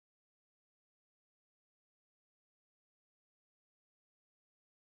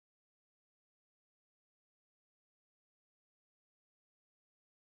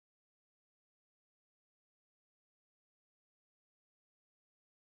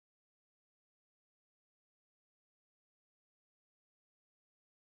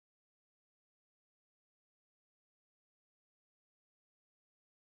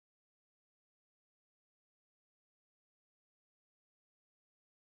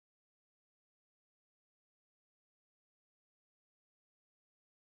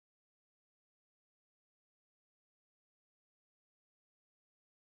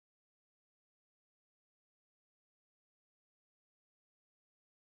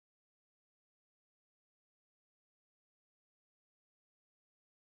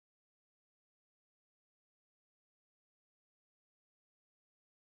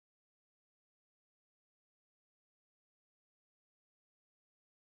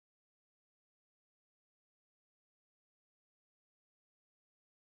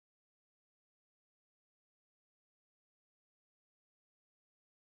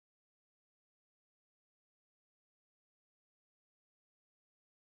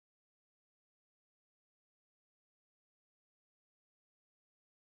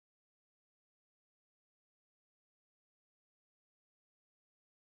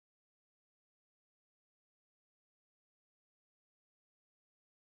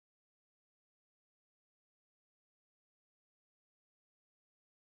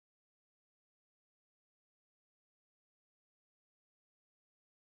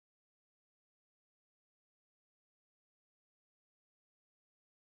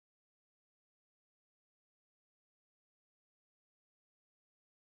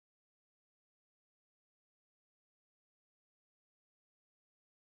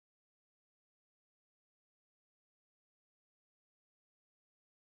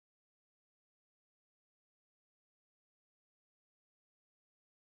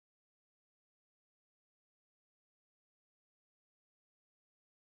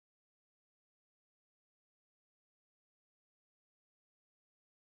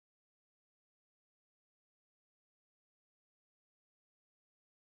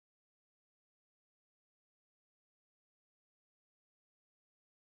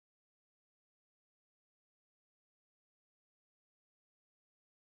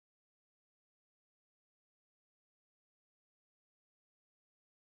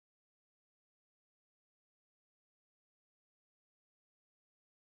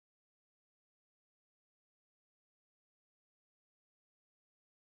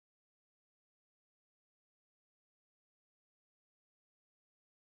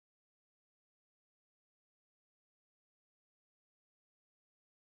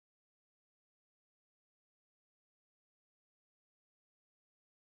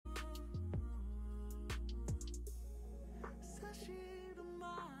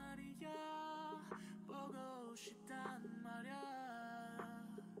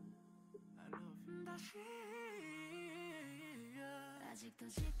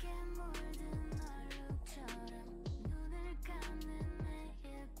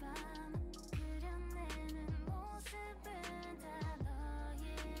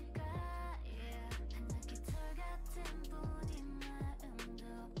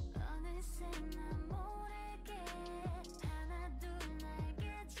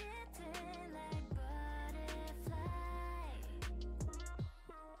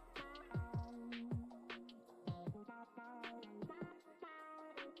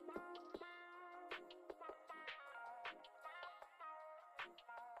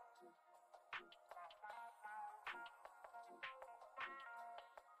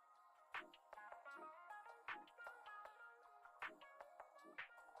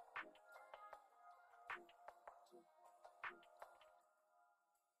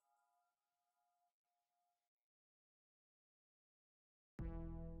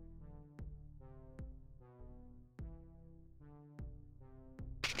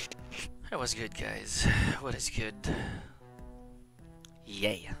That was good, guys. What is good?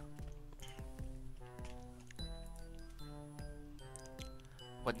 Yay.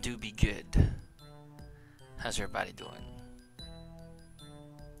 What do be good? How's everybody doing?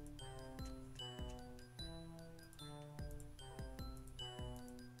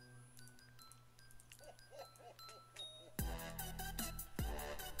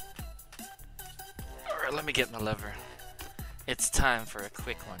 Alright, let me get my lever. It's time for a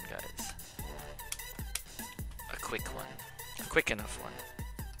quick one, guys. A quick one. A quick enough one.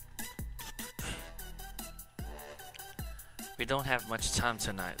 We don't have much time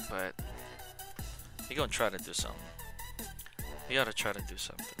tonight, but we're gonna try to do something. We gotta try to do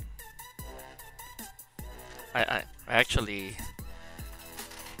something. I actually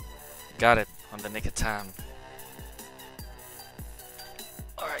got it on the nick of time.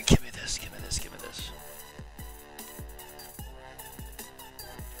 Alright, give me this, give me this, give me this.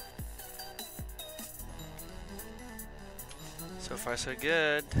 So far so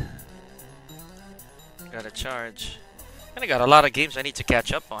good. Got a charge. And I got a lot of games I need to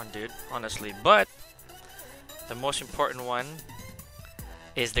catch up on, dude, honestly. But the most important one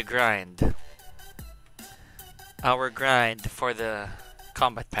is the grind. Our grind for the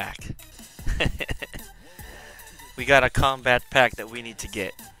combat pack. We got a combat pack that we need to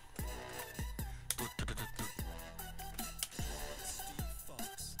get.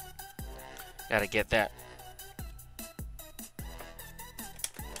 Gotta get that.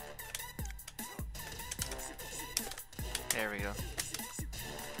 There we go.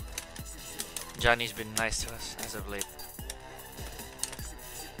 Johnny's been nice to us as of late.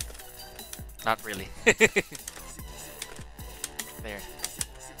 Not really. There.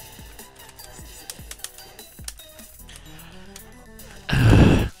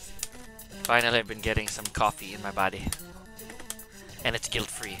 Finally, I've been getting some coffee in my body. And it's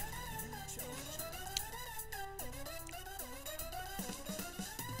guilt-free.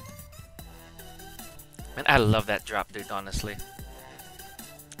 Man, I love that drop, dude, honestly.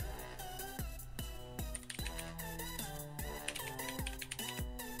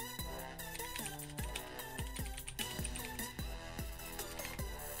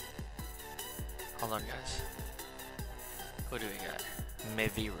 Hold on, guys. Who do we got?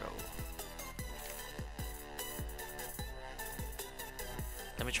 Meviro.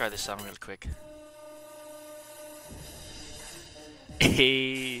 Let me try this song real quick.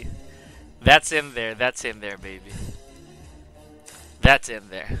 Hey, that's in there, baby. That's in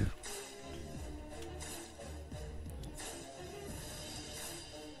there.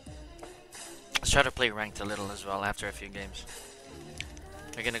 Let's try to play ranked a little as well after a few games.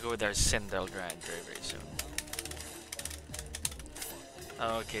 We're gonna go with our Sindel grind very, very soon.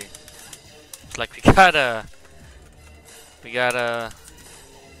 Okay. It's like we got a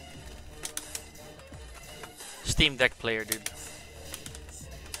Steam Deck player, dude.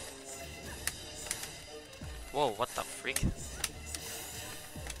 Whoa, what the freak?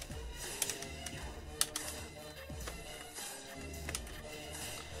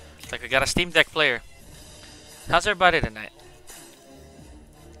 It's like we got a Steam Deck player. How's everybody tonight?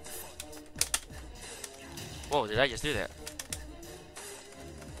 Whoa, did I just do that?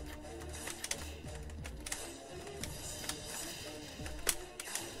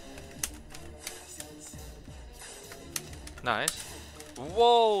 Nice.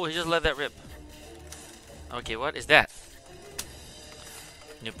 Whoa, he just let that rip. Okay, what is that?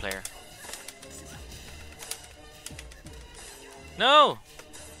 New player. No!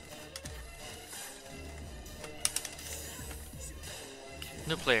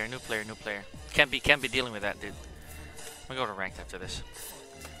 New player, new player, new player. Can't be dealing with that, dude. I'm gonna go to ranked after this.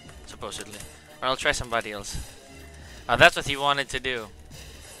 Supposedly. Or I'll try somebody else. That's what he wanted to do.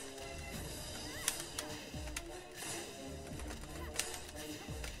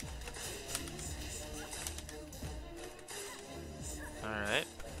 Alright.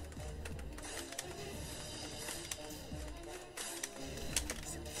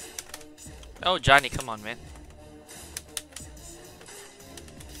 Oh, Johnny, come on, man.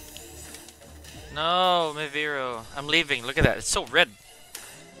 No, Miviro. I'm leaving. Look at that. It's so red.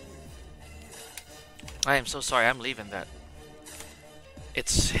 I am so sorry. I'm leaving that.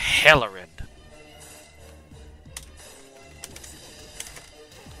 It's hella red.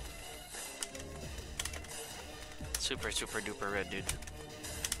 Super, super duper red, dude.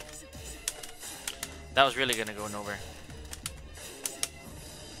 That was really gonna go nowhere.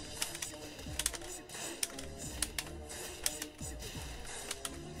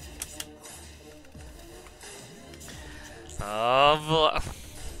 Oh boy.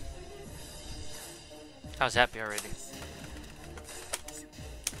 I was happy already.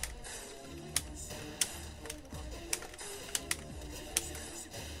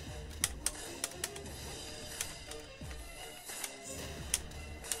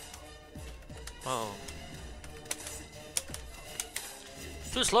 Oh.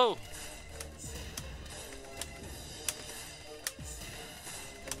 Too slow.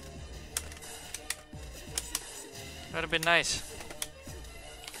 That'd have been nice.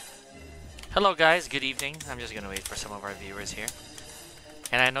 Hello guys, good evening. I'm just gonna wait for some of our viewers here.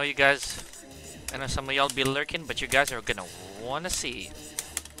 And I know you guys, I know some of y'all be lurking, but you guys are gonna wanna see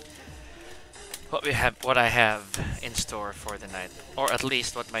what I have in store for the night. Or at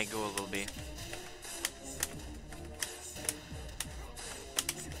least what my goal will be.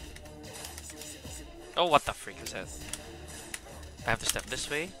 Oh, what the freak is that? I have to step this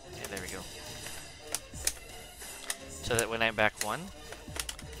way. Yeah, there we go. So that when I'm back one.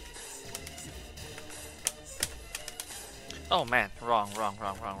 Oh man, wrong.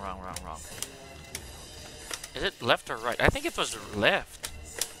 Is it left or right? I think it was left.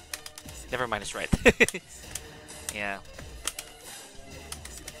 Never mind, it's right. Yeah.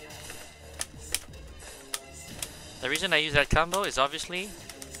 The reason I use that combo is obviously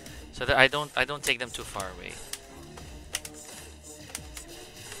so that I don't take them too far away.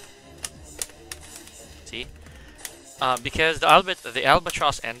 See? Because the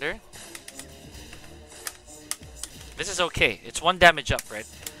albatross ender, this is okay. It's 1 damage up, right?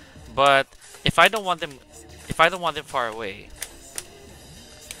 But if I don't want them far away,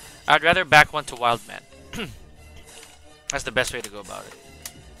 I'd rather back one to wild man. That's the best way to go about it.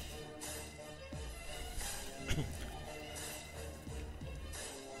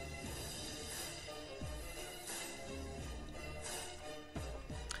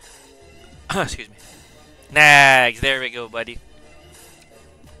 Excuse me. Nagz, there we go, buddy.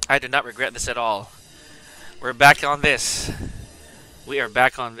 I do not regret this at all. We're back on this. We are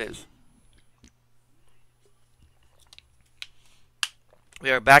back on this.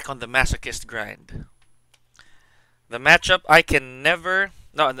 We are back on the masochist grind. The matchup I can never...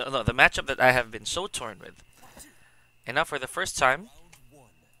 No, the matchup that I have been so torn with. And now for the first time...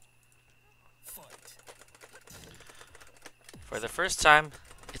 For the first time,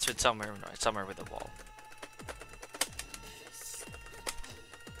 it's with somewhere with a wall.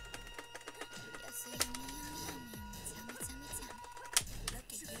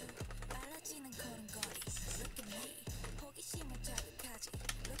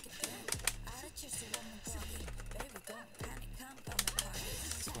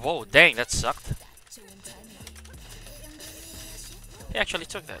 Whoa, dang, that sucked. He actually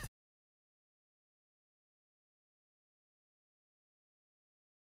took that.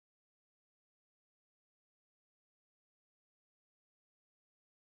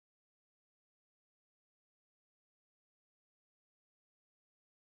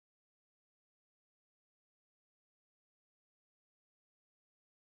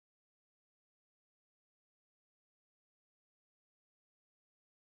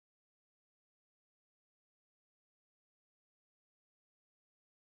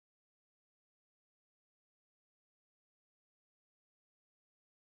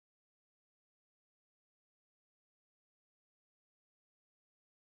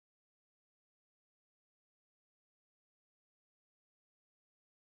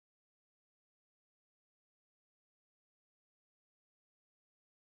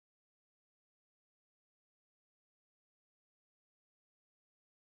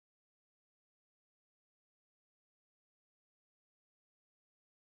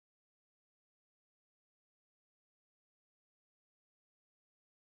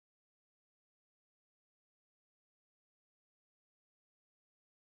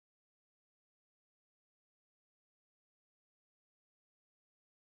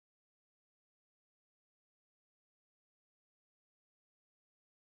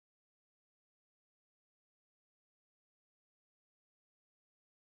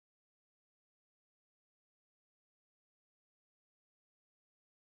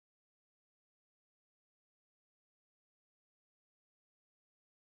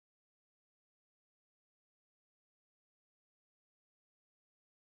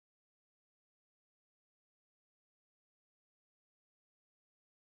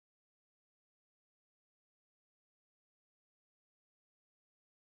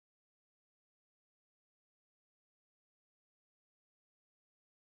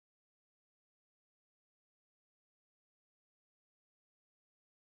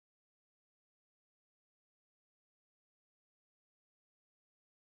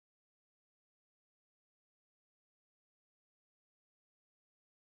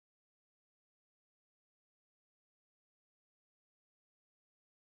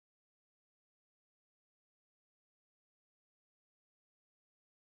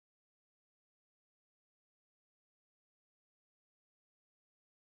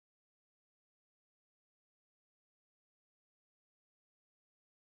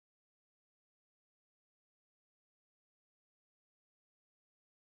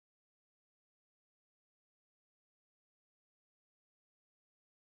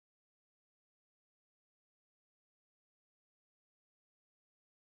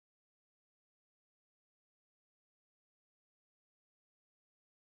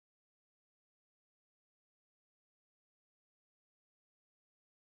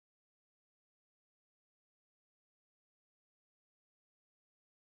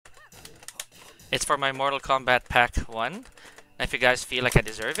 It's for my Mortal Kombat Pack 1. And if you guys feel like I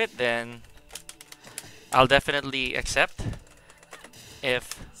deserve it, then I'll definitely accept.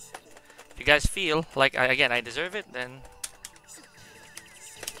 If you guys feel like, again, I deserve it, then...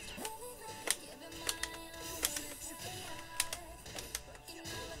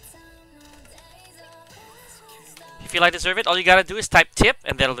 If you feel I deserve it, all you gotta do is type tip,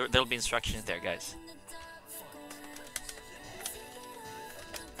 and there'll be instructions there, guys.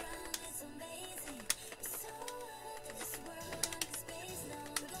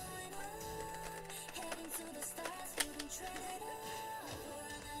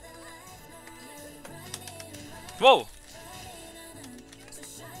 Whoa!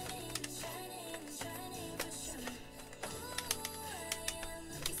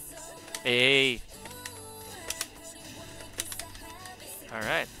 Hey!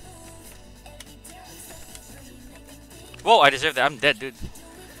 Alright. Whoa, I deserve that. I'm dead, dude.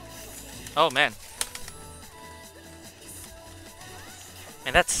 Oh, man.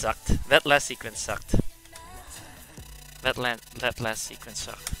 And that sucked. That last sequence sucked. That last sequence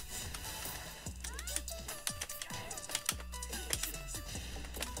sucked.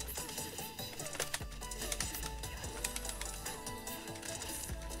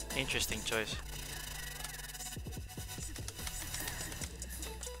 Interesting choice.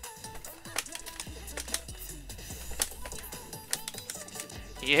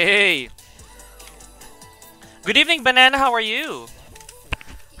 Yay! Good evening, Banana. How are you?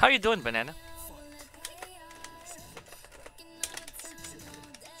 How you doing, Banana?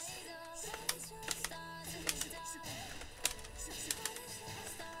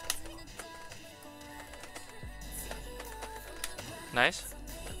 Nice.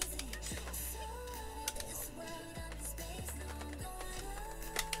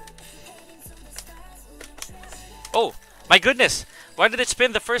 Oh, my goodness! Why did it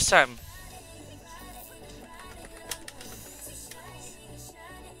spin the first time?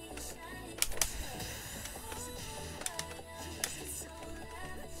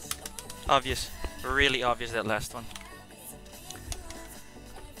 Obvious. Really obvious, that last one.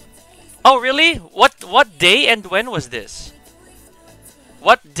 Oh, really? What day and when was this?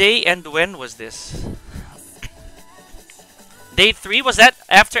 What day and when was this? Day 3? Was that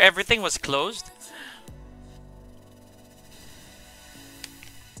after everything was closed?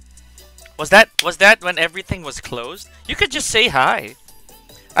 Was that when everything was closed? You could just say hi.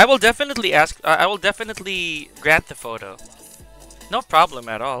 I will definitely ask. I will definitely grant the photo. No problem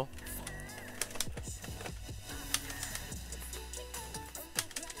at all.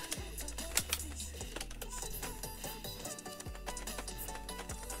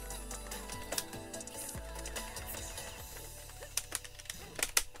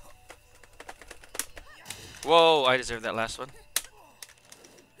 Whoa! I deserve that last one.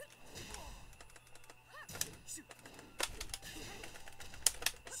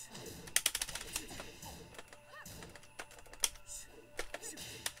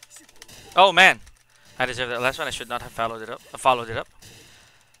 Oh man, I deserve that last one. I should not have followed it up.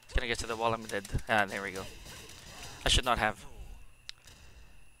 It's gonna get to the wall. I'm dead. Ah, there we go. I should not have.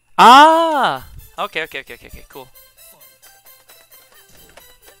 Ah, okay, cool.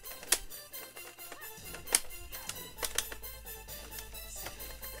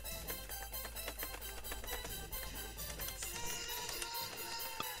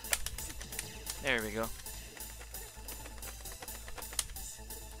 There we go.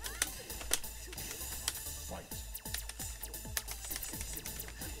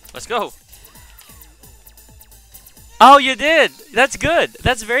 Let's go. Oh, you did. That's good.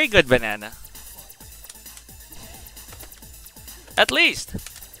 That's very good, Banana. At least.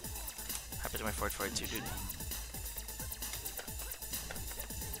 Happened to my 442, dude.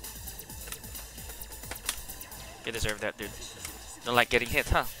 You deserve that, dude. Don't like getting hit,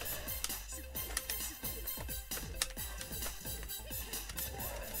 huh?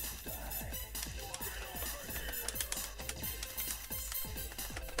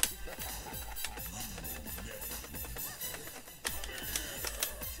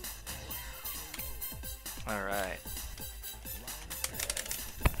 Alright.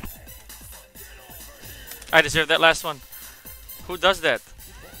 I deserve that last one. Who does that?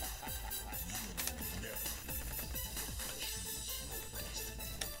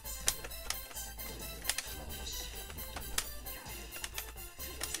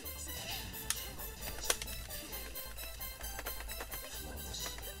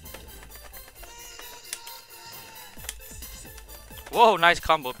 Whoa, nice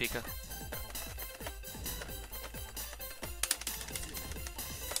combo, Pica.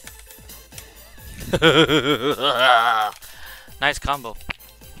 Nice combo.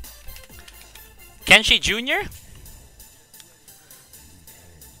 Kenshi Jr.?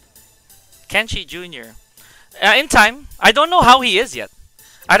 Kenshi Jr. In time. I don't know how he is yet.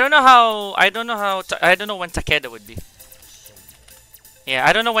 I don't know how. I don't know when Takeda would be. Yeah,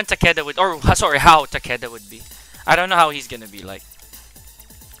 I don't know when Takeda would, or sorry, how Takeda would be. I don't know how he's gonna be like.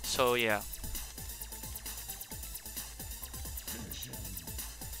 So yeah.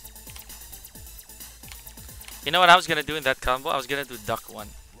 You know what I was gonna do in that combo? I was gonna do duck one.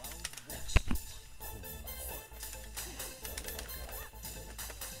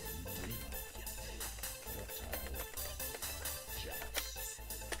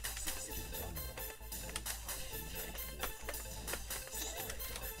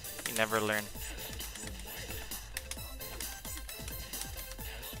 You never learn.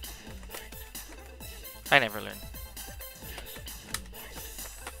 I never learn.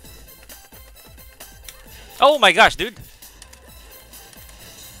 Oh my gosh, dude!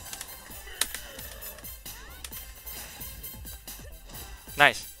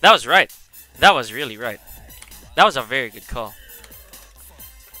 Nice. That was right. That was really right. That was a very good call.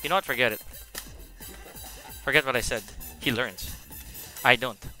 You know what? Forget it. Forget what I said. He learns. I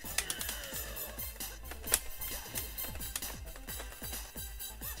don't.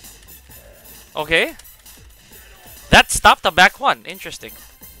 Okay. That stopped the back one. Interesting.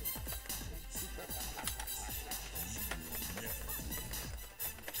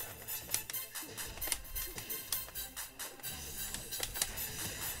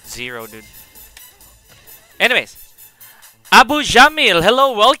 Zero, dude. Anyways. Abu Jamil,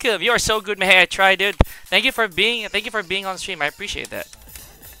 hello, welcome. You are so good, man. I try, dude. Thank you for being on stream. I appreciate that.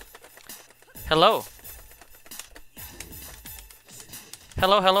 Hello.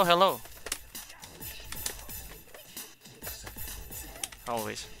 Hello, hello, hello.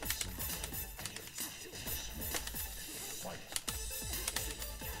 Always.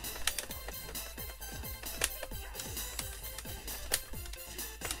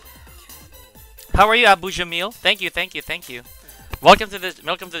 How are you, Abu Jamil? Thank you, thank you, thank you. Welcome to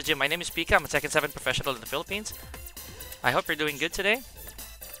the gym. My name is Pica. I'm a Tekken 7 professional in the Philippines. I hope you're doing good today.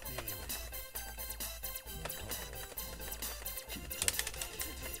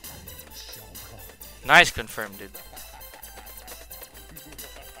 Nice confirm, dude.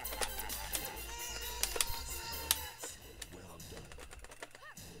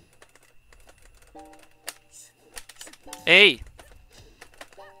 Hey.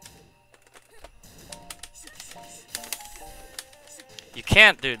 You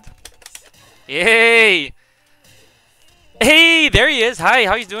can't, dude. Yay! Hey, there he is. Hi,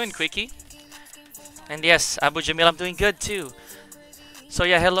 how you doing, Quickie? And yes, Abu Jamil, I'm doing good too. So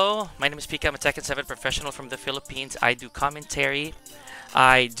yeah, hello. My name is Pica. I'm a Tekken 7 professional from the Philippines. I do commentary.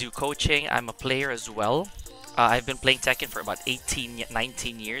 I do coaching. I'm a player as well. I've been playing Tekken for about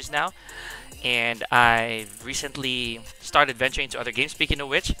 19 years now. And I've recently started venturing into other games. Speaking of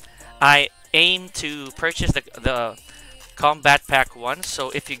which, I aim to purchase the Kombat Pack 1.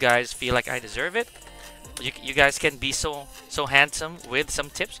 So if you guys feel like I deserve it, you guys can be so handsome with some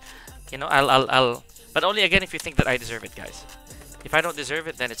tips. You know, I'll but only again if you think that I deserve it, guys. If I don't deserve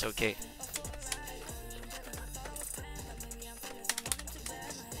it, then it's okay.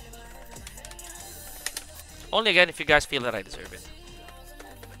 Only again if you guys feel that I deserve it.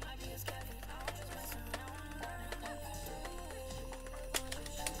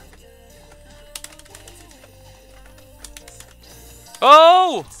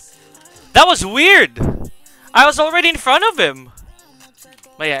 Oh! That was weird! I was already in front of him!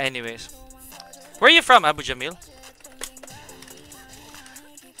 But yeah, anyways. Where are you from, Abu Jamil?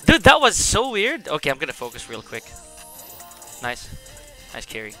 Dude, that was so weird! Okay, I'm gonna focus real quick. Nice. Nice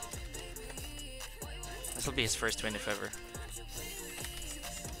carry. This will be his first win if ever.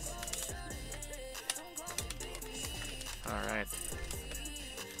 Alright.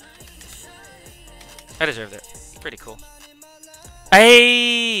 I deserve that. Pretty cool.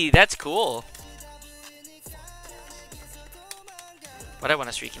 Hey, that's cool. But I want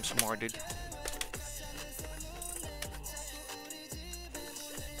to streak him some more, dude.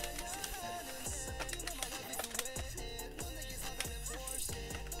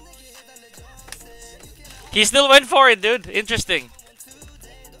 He still went for it, dude. Interesting.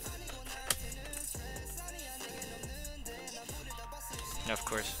 Of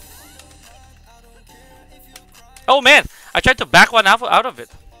course. Oh man, I tried to back one out of it.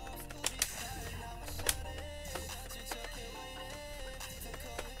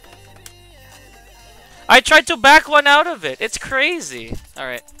 I tried to back one out of it. It's crazy.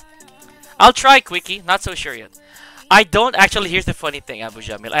 Alright. I'll try, Quickie. Not so sure yet. I don't actually... Here's the funny thing, Abu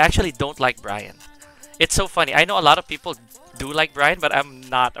Jamil. I actually don't like Brian. It's so funny. I know a lot of people do like Brian, but I'm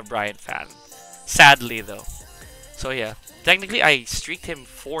not a Brian fan. Sadly, though. So yeah, technically I streaked him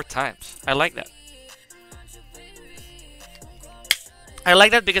 4 times. I like that. I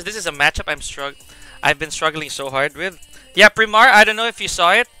like that because this is a matchup I've been struggling so hard with. Yeah, Primar, I don't know if you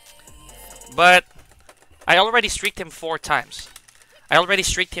saw it, but I already streaked him 4 times. I already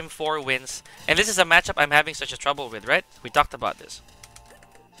streaked him 4 wins, and this is a matchup I'm having such a trouble with, right? We talked about this.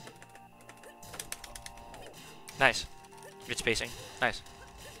 Nice. Good spacing. Nice.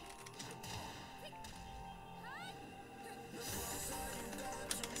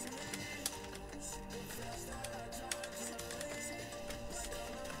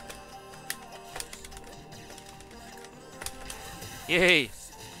 Yay!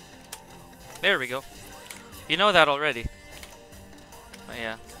 There we go. You know that already. Oh,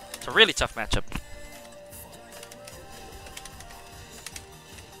 yeah. It's a really tough matchup.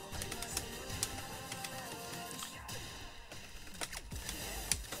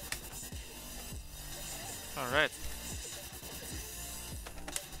 Alright.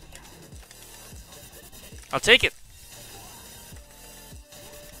 I'll take it.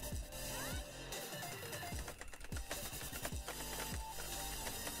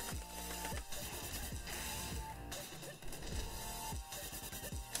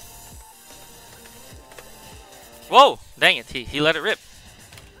 Whoa! Dang it, he let it rip.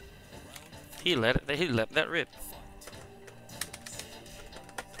 He let that rip.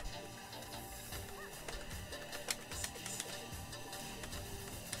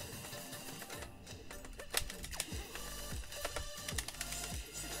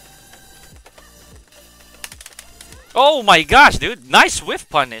 Oh my gosh, dude. Nice whiff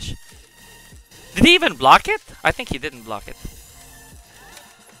punish. Did he even block it? I think he didn't block it.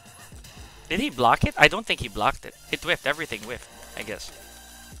 Did he block it? I don't think he blocked it. It whiffed. Everything whiffed, I guess.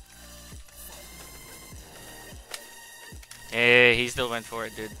 Hey, he still went for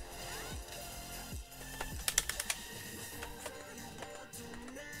it, dude.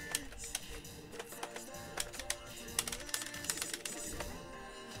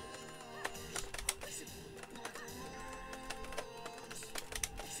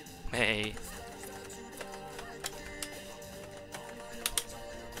 Hey.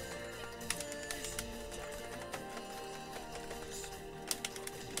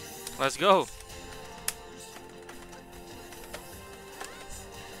 Let's go.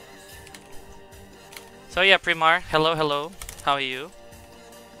 So yeah, Primar, hello, hello. How are you?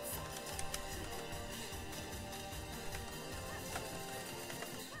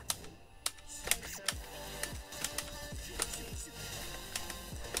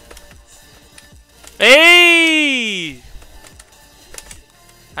 Hey!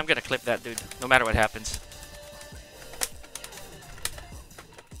 I'm gonna clip that, dude, no matter what happens.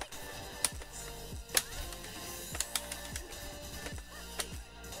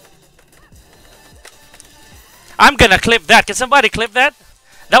 I'm gonna clip that. Can somebody clip that?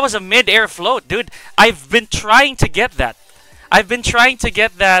 That was a mid-air float, dude. I've been trying to get that. I've been trying to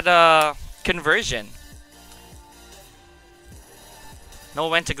get that conversion. Know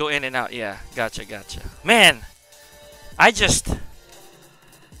when to go in and out. Yeah, gotcha, gotcha. Man, I just,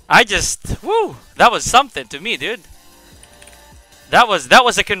 woo! That was something to me, dude. That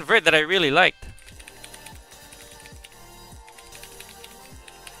was a convert that I really liked.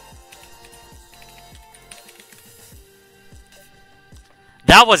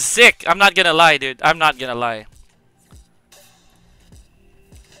 That was sick. I'm not gonna lie, dude. I'm not gonna lie.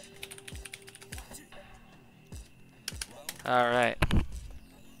 All right.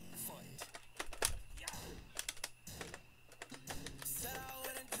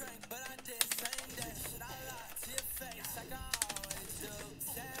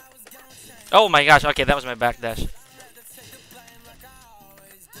 Oh my gosh. Okay, that was my backdash.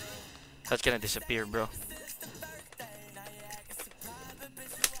 That's gonna disappear, bro.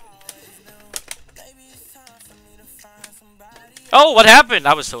 Oh, what happened?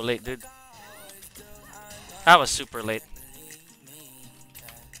 I was so late, dude. I was super late.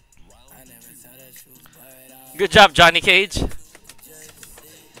 Good job, Johnny Cage.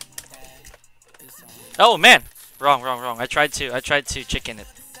 Oh man, wrong. I tried to chicken it.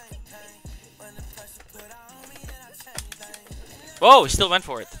 Whoa, he still went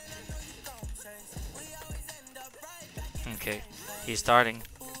for it. Okay, he's starting.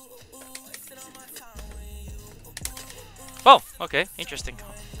 Oh, okay, interesting.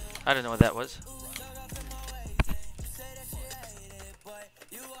 I don't know what that was.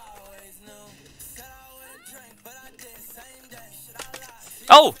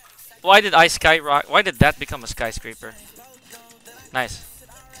 Oh! Why did why did that become a skyscraper? Nice.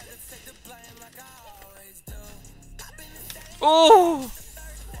 Oh!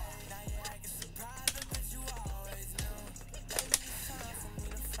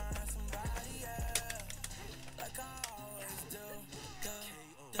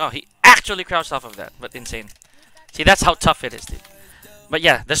 literally crouched off of that, but insane. See, that's how tough it is, dude. But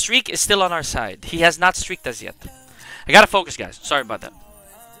yeah, the streak is still on our side. He has not streaked us yet. I gotta focus, guys. Sorry about that.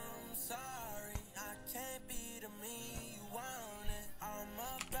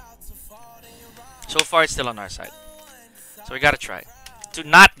 So far, it's still on our side. So we gotta try to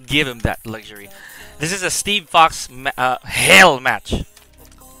not give him that luxury. This is a Steve Fox hell match.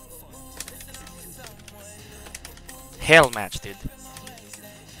 Hell match, dude.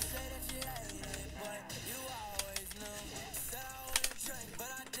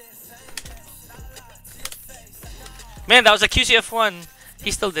 Man, that was a QCF1.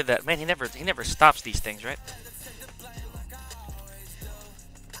 He still did that. Man, he never stops these things, right?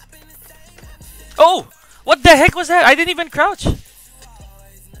 Oh! What the heck was that? I didn't even crouch.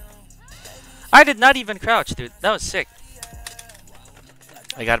 I did not even crouch, dude. That was sick.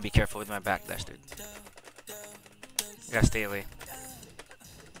 I gotta be careful with my backlash, dude. Gotta stay away.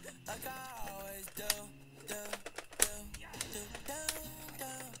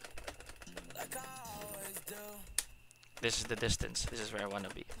 This is the distance. This is where I want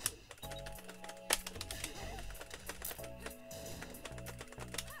to be.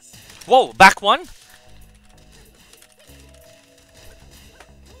 Whoa, back one?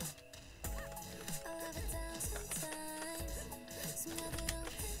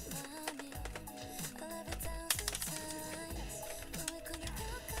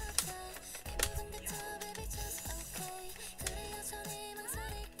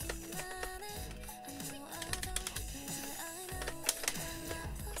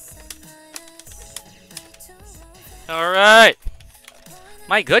 Alright.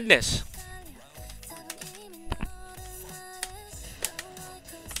 My goodness.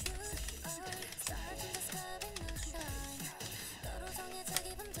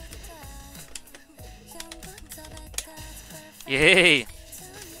 Yay.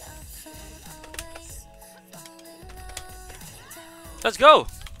 Let's go.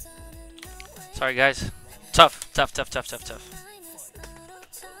 Sorry, guys. Tough.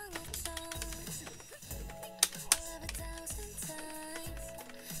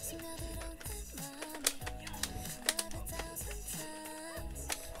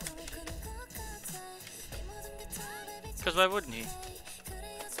 Because why wouldn't he?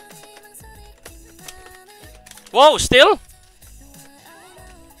 Whoa, still?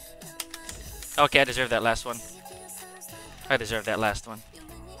 Okay, I deserve that last one. I deserve that last one.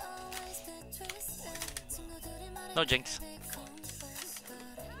 No jinx.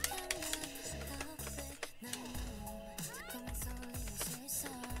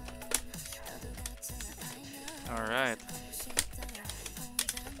 Alright.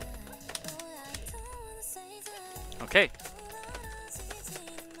 Okay.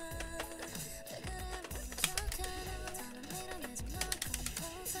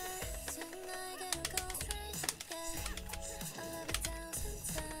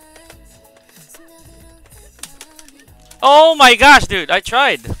 Oh my gosh, dude, I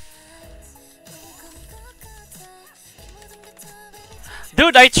tried.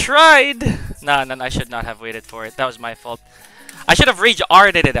 Dude, I tried. Nah, I should not have waited for it. That was my fault. I should have rage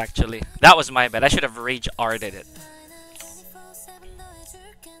arted it, actually. That was my bad. I should have rage arted it.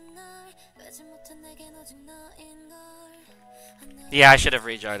 Yeah, I should have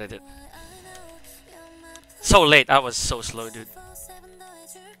rage arted it. So late. I was so slow, dude.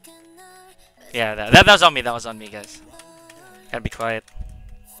 Yeah, that was on me. That was on me, guys. Gotta be quiet.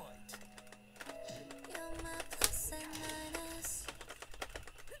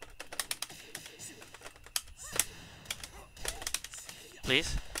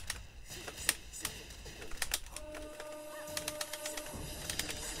 Please.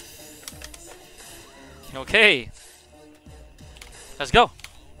 Okay. Let's go.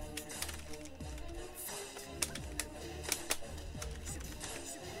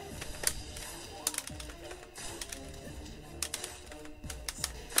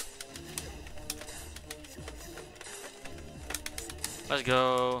 Let's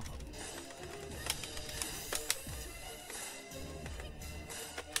go.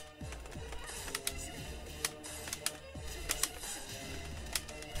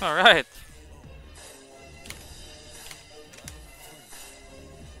 All right.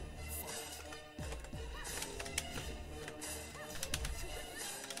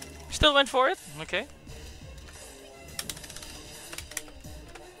 Still went for it. Okay.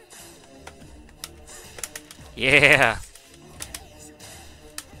 Yeah.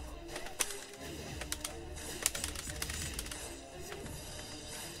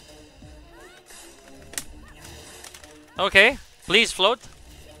 Okay. Please float.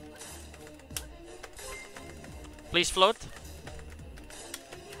 Please float.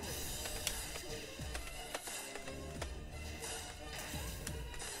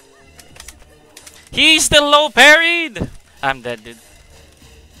 He's still low parried! I'm dead, dude.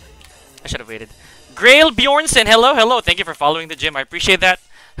 I should have waited. Grail Bjornson, hello, hello. Thank you for following the gym. I appreciate that.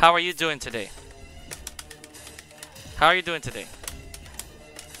 How are you doing today? How are you doing today?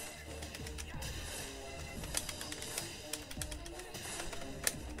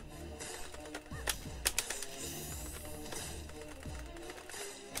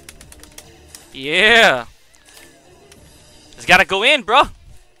 Yeah. It's gotta go in, bro.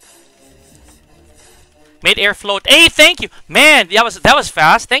 Made air float. Hey, thank you. Man, that was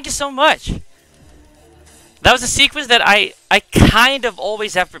fast. Thank you so much. That was a sequence that I kind of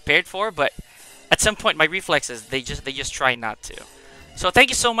always have prepared for, but at some point my reflexes they just try not to. So thank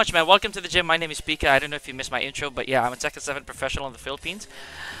you so much, man. Welcome to the gym. My name is Pica. I don't know if you missed my intro, but yeah, I'm a Tekken 7 professional in the Philippines.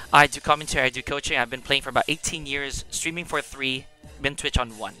 I do commentary, I do coaching. I've been playing for about 18 years, streaming for 3, been Twitch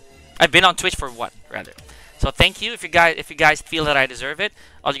on 1. I've been on Twitch for 1, rather. So thank you. If you guys feel that I deserve it,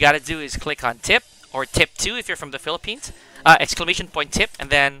 all you gotta do is click on tip or tip 2 if you're from the Philippines. Exclamation point tip,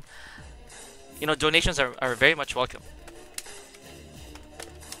 and then you know, donations are very much welcome.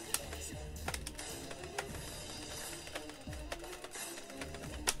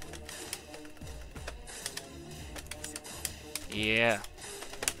 Yeah.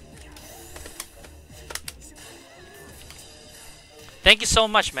 Thank you so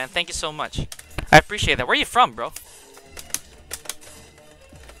much, man. Thank you so much. I appreciate that. Where are you from, bro?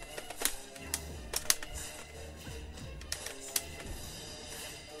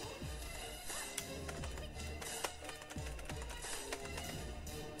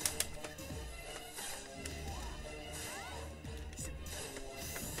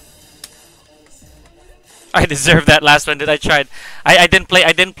 I deserve that last one. Did I tried? I didn't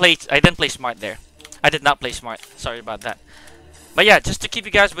play smart there. I did not play smart. Sorry about that. But yeah, just to keep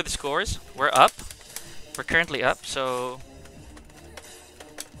you guys with the scores, we're up. We're currently up. So.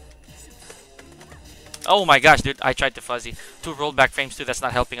 Oh my gosh, dude! I tried to fuzzy. 2 rollback frames too. That's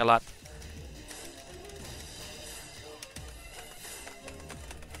not helping a lot.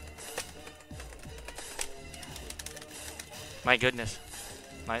 My goodness.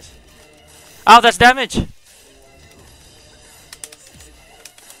 Nice. Oh, that's damage.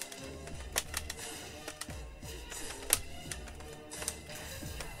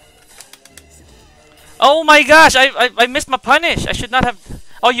 Oh my gosh, I missed my punish. I should not have.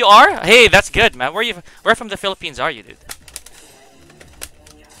 Oh, you are? Hey, that's good, man. Where from the Philippines are you, dude?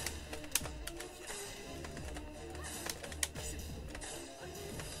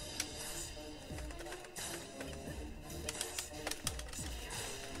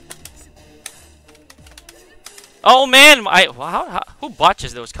 Oh man, who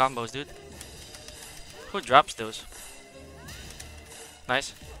botches those combos, dude? Who drops those?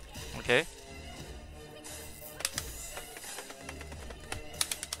 Nice. Okay.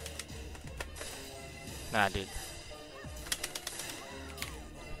 Nah, dude.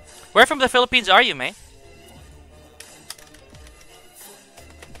 Where from the Philippines are you, man?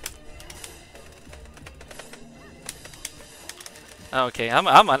 Okay, I'm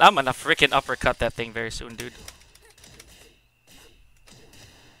gonna freaking uppercut that thing very soon, dude.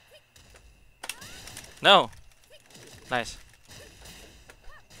 No. Nice.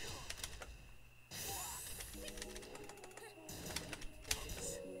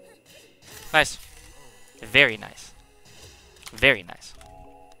 Nice. Very nice. Very nice.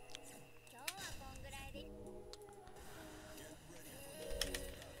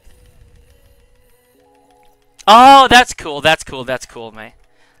 Oh, that's cool. That's cool. That's cool, man.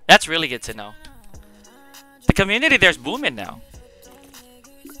 That's really good to know. The community there's booming now.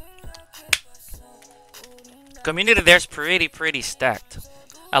 Community there's pretty stacked.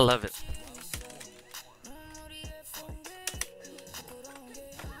 I love it.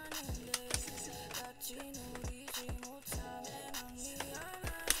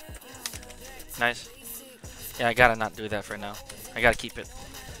 Nice. Yeah, I gotta not do that for now. I gotta keep it.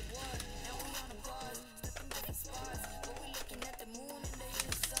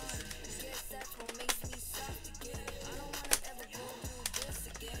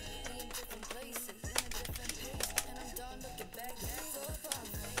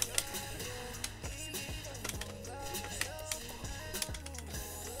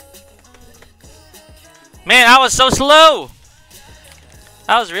 Man, I was so slow!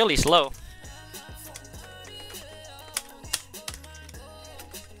 I was really slow.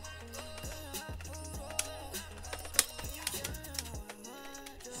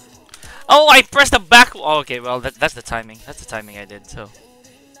 Oh, I pressed the back. Oh, okay, well, that's the timing. That's the timing I did, so.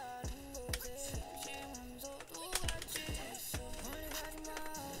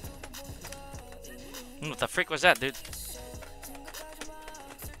 What the frick was that, dude?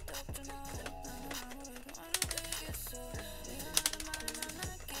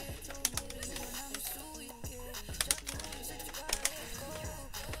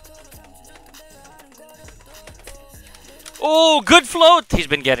 Oh, good float! He's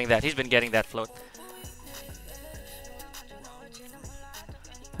been getting that. He's been getting that float.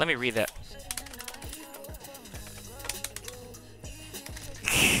 Let me read that.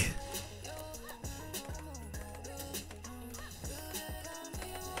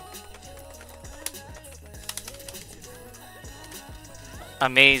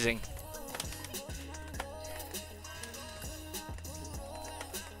 Amazing.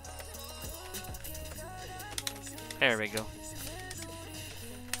 There we go.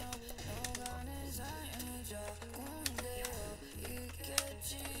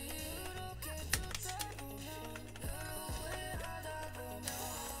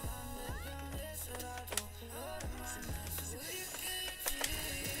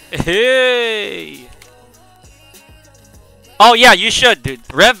 Hey! Oh yeah, you should, dude.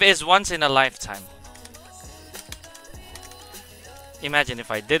 Rev is once in a lifetime. Imagine if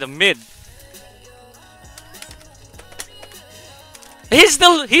I did a mid. He's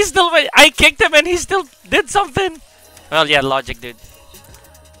still, I kicked him and he still did something. Well, yeah, logic, dude.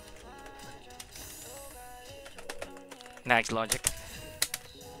 Nagz logic.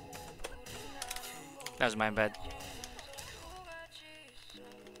 That was my bad.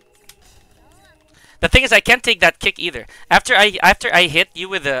 The thing is, I can't take that kick either. After I hit you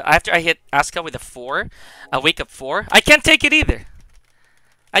with the, after I hit Asuka with a 4, a wake up 4, I can't take it either.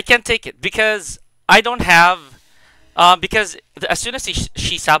 I can't take it because I don't have. Because as soon as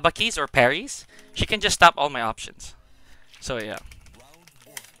she sabakis or parries, she can just stop all my options. So yeah.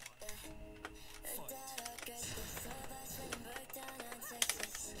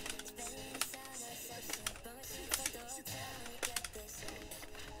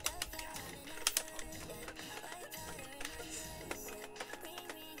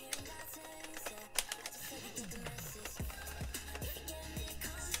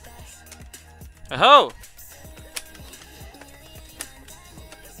 Oh!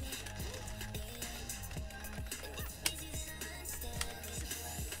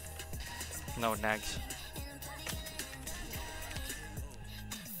 No, Nagz.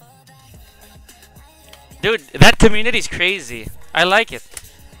 Dude, that community is crazy. I like it.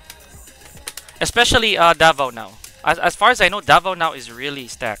 Especially Davao now. As far as I know, Davao now is really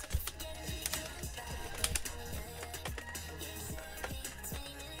stacked.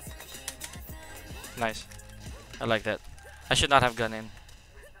 Nice. I like that. I should not have gone in.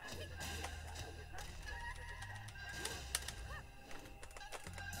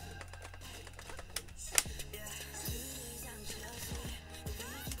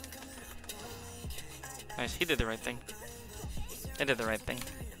 Nice, he did the right thing. He did the right thing.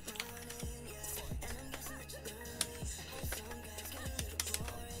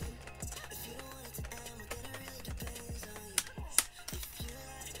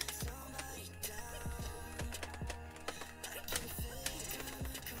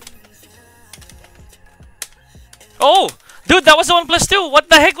 Oh! Dude, that was a 1+2! What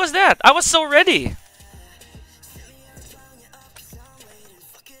the heck was that? I was so ready!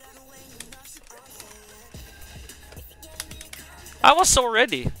 I was so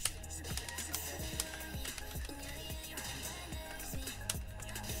ready.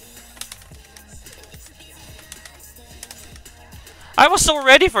 I was so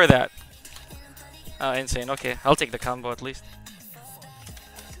ready for that. Insane. Okay, I'll take the combo at least.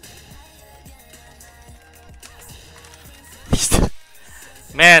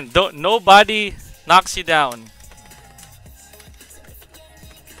 Man, nobody knocks you down.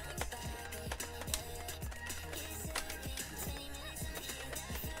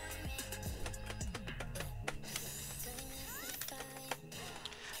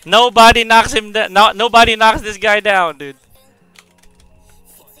 Nobody knocks him down. No, nobody knocks this guy down, dude.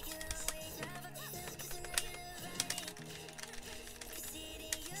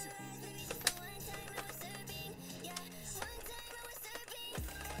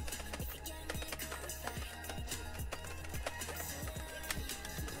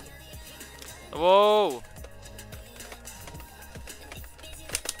 Whoa.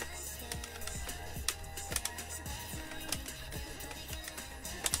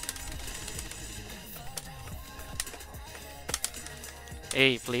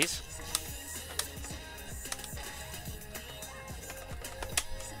 Hey, please.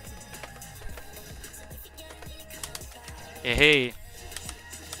 Hey.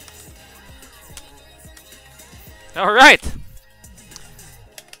 All right.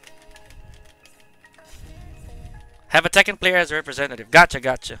 Have a Tekken player as a representative. Gotcha,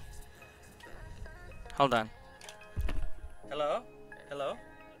 gotcha. Hold on. Hello? Hello?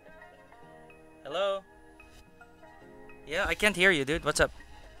 Hello? Yeah, I can't hear you, dude. What's up?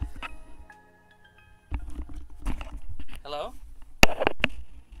 Hello? Hello?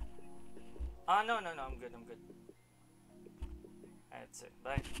 No, I'm good, That's it,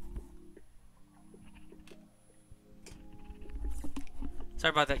 bye.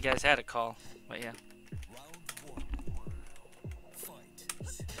 Sorry about that, guys, I had a call, but yeah.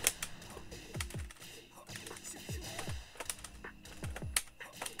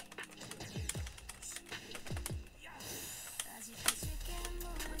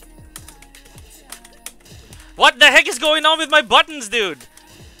 What the heck is going on with my buttons, dude?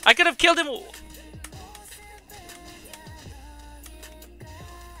 I could have killed him.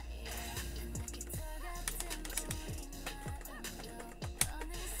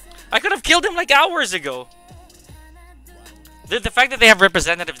 I could have killed him like hours ago. The fact that they have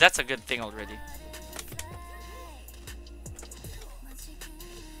representatives, that's a good thing already.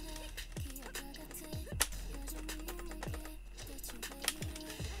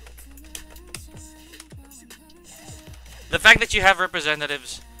 The fact that you have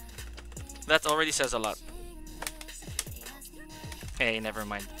representatives, that already says a lot. Hey, never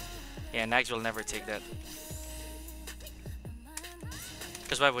mind. Yeah, Nagz will never take that.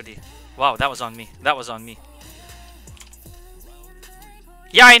 Because why would he? Wow, that was on me. That was on me.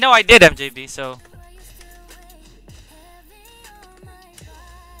 Yeah, I know I did, MJB, so...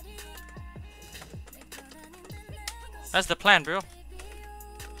 That's the plan, bro.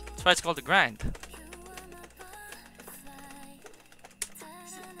 That's why it's called the grind.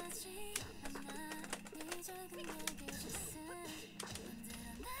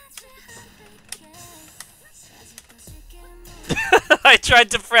 I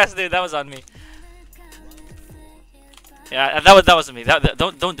tried to press, dude. That was on me. Yeah, that was me.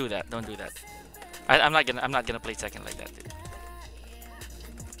 Don't do that. Don't do that. I'm not gonna play second like that, dude.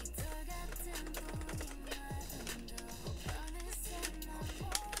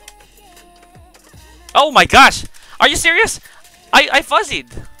 Oh my gosh! Are you serious? I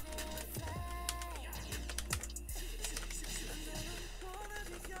fuzzied.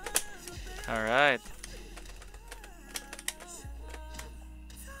 All right.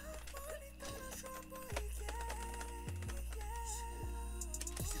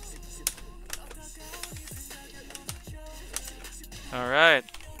 Alright.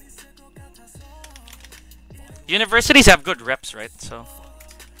 Universities have good reps, right? So.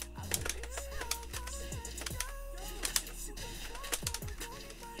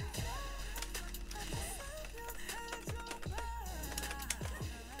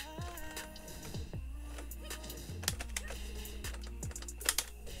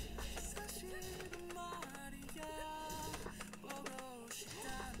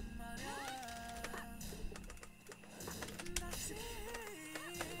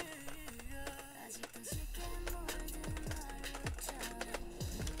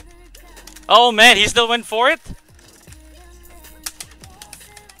 Oh man, he still went for it?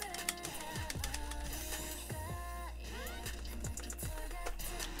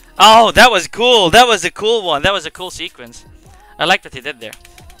 Oh, that was cool. That was a cool one. That was a cool sequence. I like what he did there.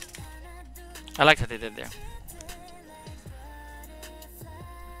 I like what he did there.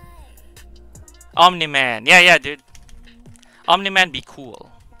 Omni-Man. Yeah, dude. Omni-Man be cool.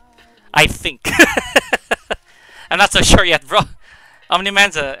 I think. I'm not so sure yet, bro.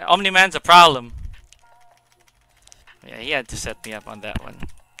 Omni-Man's a problem. Yeah, he had to set me up on that one.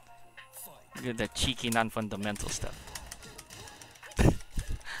 Look at that cheeky non-fundamental stuff.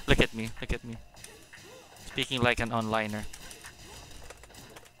 Look at me, look at me. Speaking like an onliner.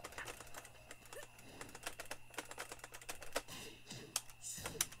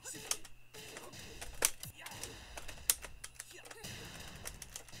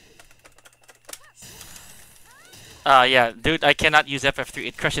 Yeah, dude, I cannot use FF3.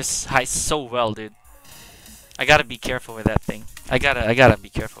 It crushes high so well, dude. I gotta be careful with that thing. I gotta be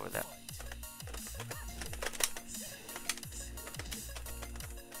careful with that.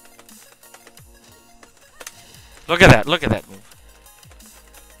 Look at that move.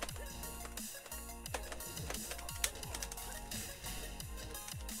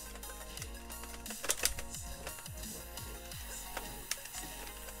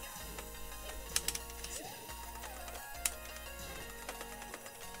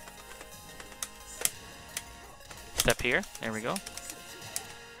 Step here. There we go.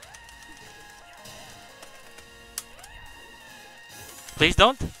 Please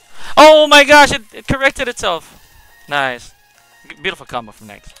don't. Oh my gosh! It corrected itself. Nice. Beautiful combo from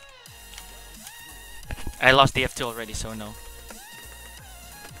Nagz. I lost the F2 already, so no.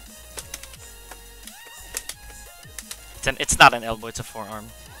 It's not an elbow. It's a forearm.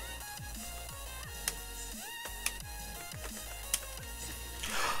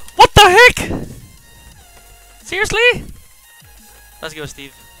 What the heck? Seriously? Let's go,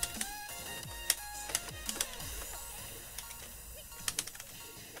 Steve.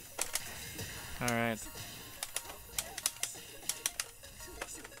 Alright.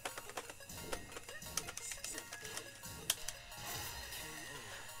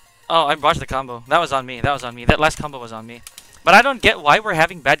 Oh, I botched the combo. That was on me. That was on me. That last combo was on me. But I don't get why we're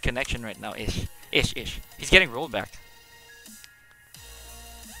having bad connection right now. Ish. He's getting rolled back.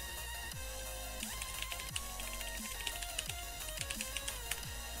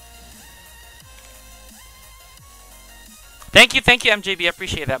 Thank you, MJB. I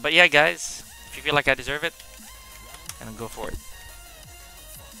appreciate that. But yeah, guys, if you feel like I deserve it, then go for it.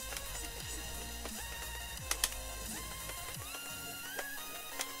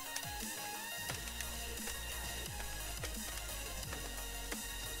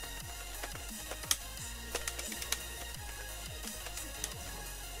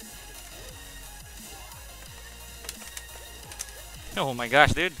 Oh my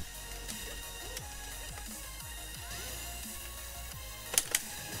gosh, dude.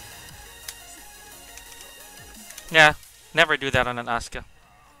 Yeah, never do that on an Asuka.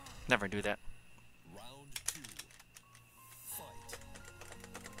 Never do that.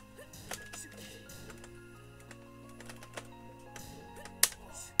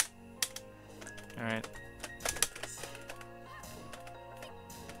 Alright.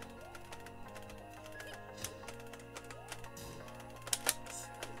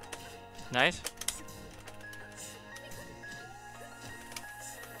 Nice.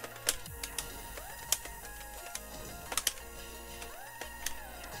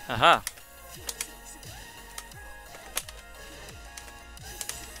 Aha.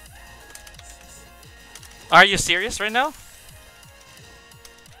 Are you serious right now?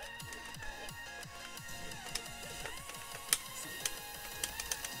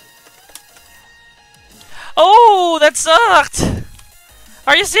 Oh, that sucked!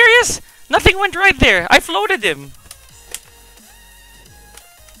 Are you serious? Nothing went right there. I floated him.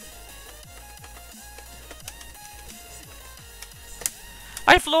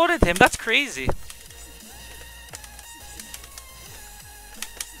 I floated him. That's crazy.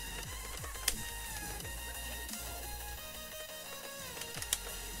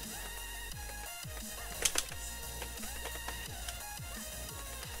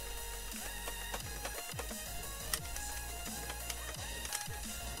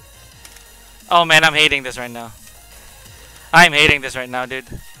 Oh man, I'm hating this right now. I'm hating this right now, dude.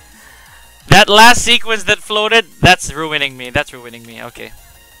 That last sequence that floated, that's ruining me. That's ruining me. Okay.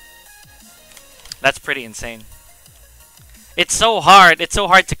 That's pretty insane. It's so hard. It's so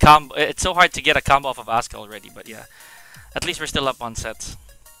hard to it's so hard to get a combo off of Asuka already, but yeah. At least we're still up on sets.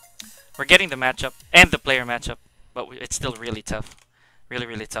 We're getting the matchup and the player matchup, but it's still really tough. Really,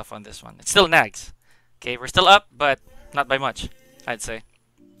 really tough on this one. It's still Nagz. Okay, we're still up, but not by much, I'd say.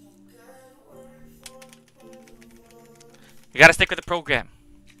 You gotta stick with the program.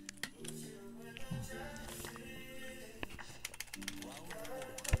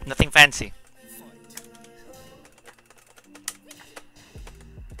 Nothing fancy.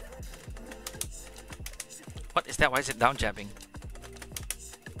 What is that? Why is it down jabbing?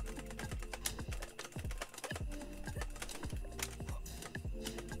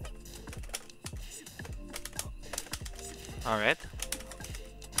 Alright.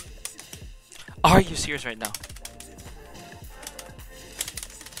 Are you serious right now?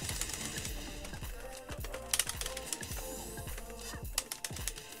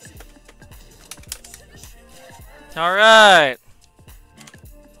 Alright.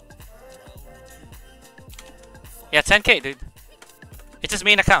 Yeah, 10k, dude. It's his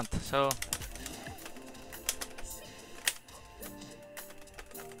main account, so...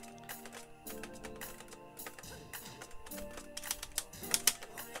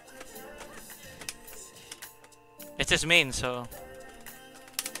 It's his main, so...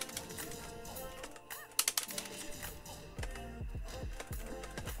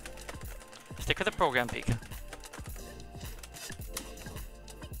 Stick with the program, Pica.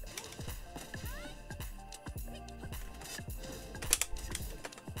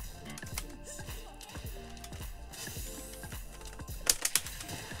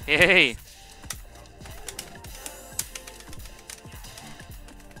 Yay!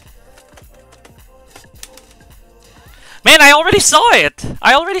 Man, I already saw it!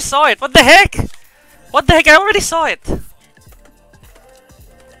 I already saw it! What the heck? What the heck? I already saw it!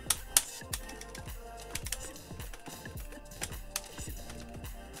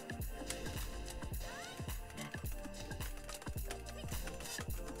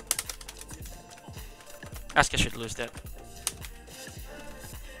 Asuka should lose that.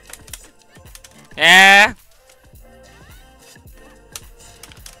 Yeah.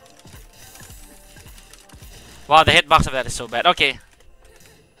 Wow, the hitbox of that is so bad. Okay.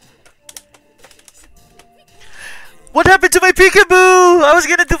 What happened to my peekaboo? I was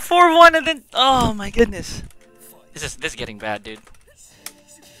gonna do 4-1 and then... Oh my goodness. This is getting bad, dude.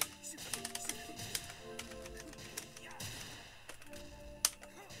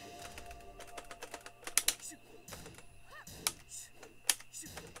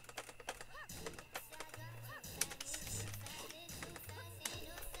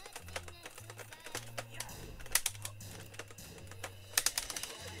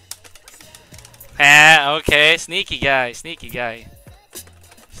 Ah, okay. Sneaky guy, sneaky guy.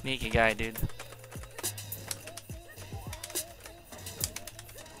 Sneaky guy, dude.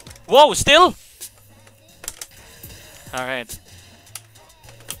 Whoa, still? Alright.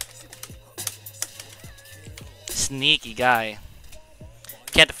 Sneaky guy.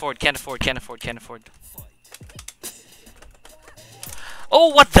 Can't afford, can't afford, can't afford, can't afford. Oh,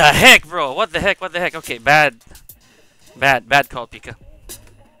 what the heck, bro? What the heck, what the heck? Okay, bad. Bad call, Pica.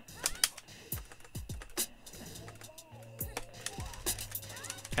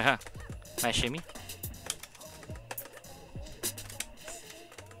 Haha. Nice shimmy.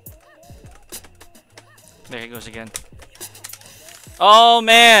 There he goes again. Oh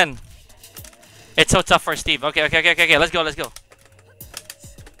man! It's so tough for Steve. Okay, okay, okay, okay, okay. Let's go, let's go.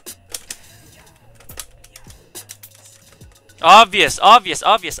 Obvious, obvious,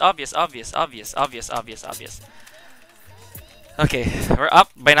 obvious, obvious, obvious, obvious, obvious, obvious, obvious. Okay, we're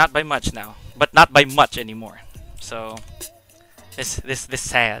up by not by much now, but not by much anymore. So this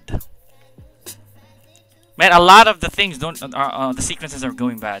sad. Man, a lot of the things don't. The sequences are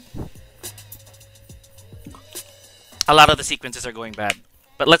going bad. A lot of the sequences are going bad.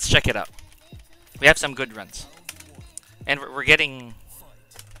 But let's check it out. We have some good runs, and we're getting.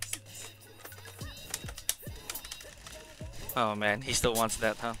 Oh man, he still wants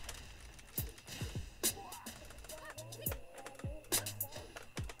that, huh?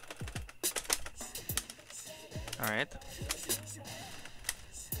 Alright.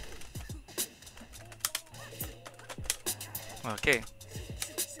 Okay.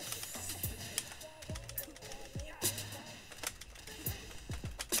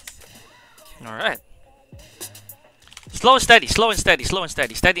 Alright. Slow and steady, slow and steady, slow and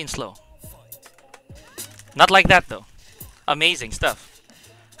steady, steady and slow. Not like that though. Amazing stuff.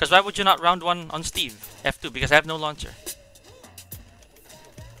 Because why would you not round one on Steve? F2, because I have no launcher.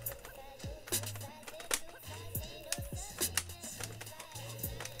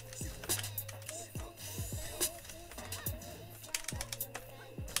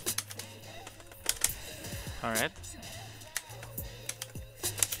 Alright.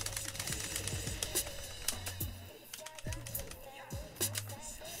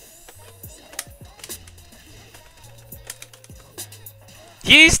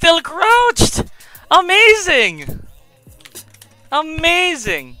 He's still crouched! Amazing!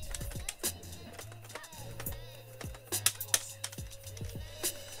 Amazing!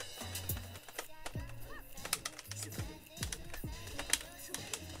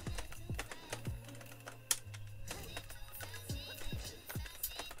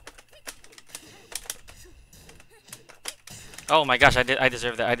 Oh my gosh, I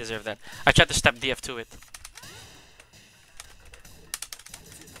deserve that, I deserve that. I tried to step DF to it.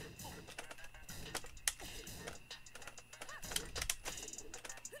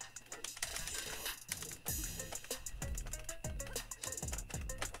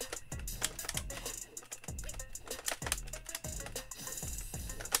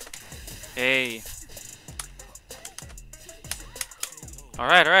 Hey.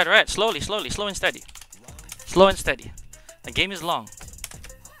 Alright, alright, alright. Slowly, slowly, slow and steady. Slow and steady. The game is long.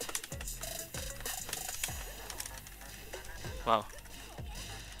 Wow.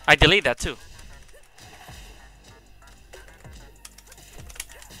 I delayed that too.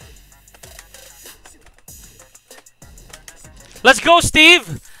 Let's go,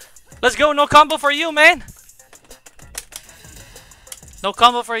 Steve! Let's go, no combo for you, man! No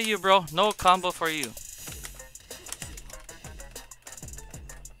combo for you, bro. No combo for you.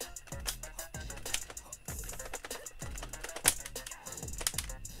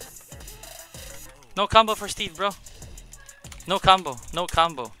 No combo for Steve, bro. No combo. No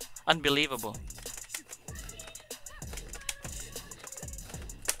combo. Unbelievable.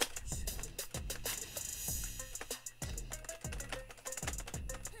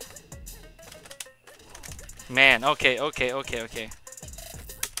 Man, okay, okay, okay, okay.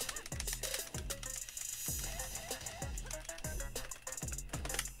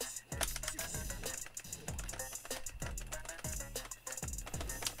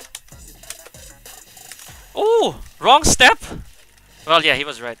 Oh, wrong step. Well, yeah, he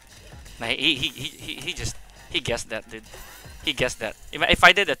was right. Nah, he just He guessed that, dude. He guessed that. If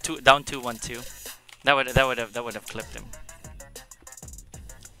I did a down 2-1-2, that would have clipped him.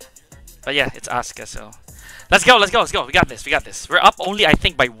 But yeah, it's Asuka, so let's go, let's go, let's go. We got this, we got this. We're up only, I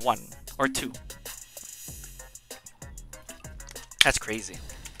think, by 1 or 2. That's crazy.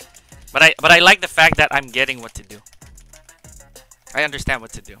 But I like the fact that I'm getting what to do. I understand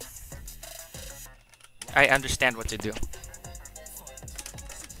what to do. I understand what to do.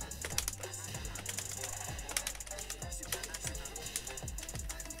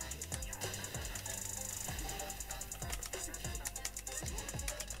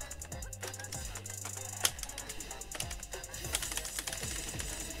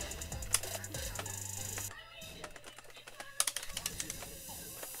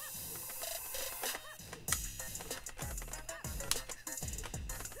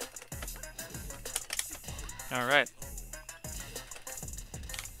 All right.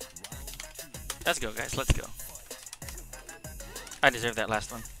 Let's go, guys. Let's go. I deserve that last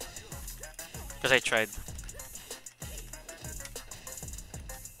one. Because I tried.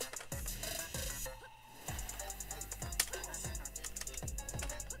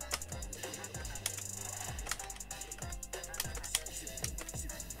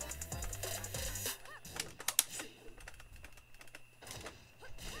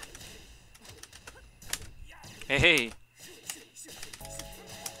 Hey, hey.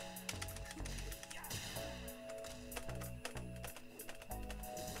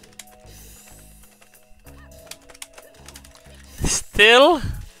 Still,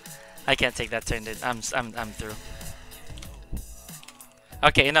 I can't take that turn, dude. I'm through.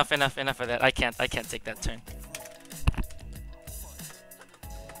 Okay, enough of that. I can't take that turn.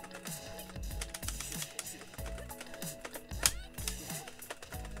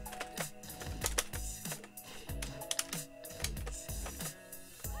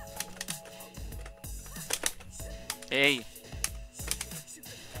 Hey.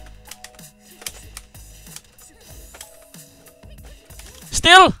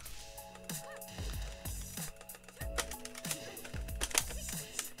 Still.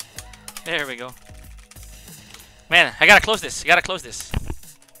 There we go. Man, I gotta close this. I gotta close this.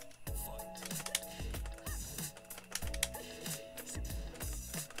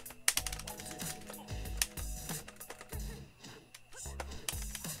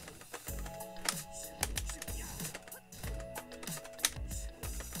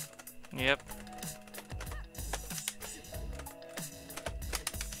 Yep.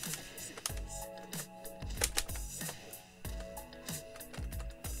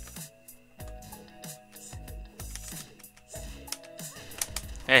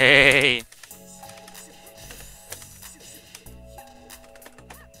 Hey.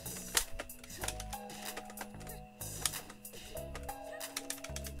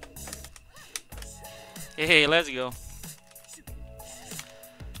 Hey, let's go.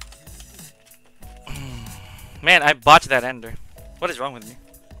 Man, I botched that ender. What is wrong with me?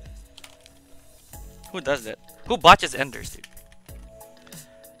 Who does that? Who botches enders, dude?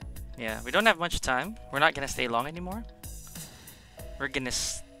 Yeah, we don't have much time. We're not gonna stay long anymore. We're gonna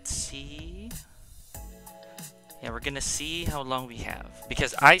see. Yeah, we're gonna see how long we have.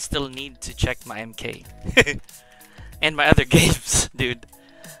 Because I still need to check my MK. And my other games, dude.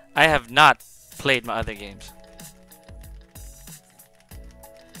 I have not played my other games.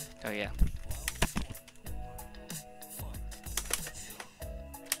 Oh yeah.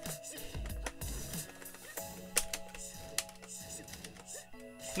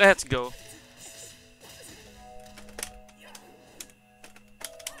 Let's go.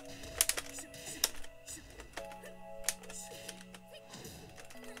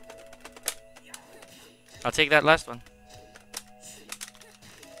 I'll take that last one.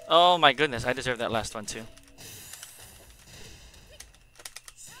 Oh my goodness, I deserve that last one too.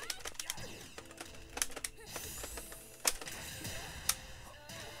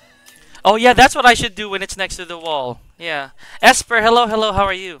 Oh yeah, that's what I should do when it's next to the wall. Yeah. Esper, hello, hello, how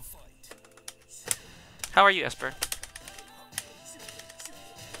are you? How are you, Esper?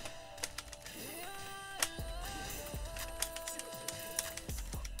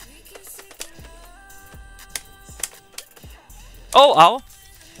 Oh, ow.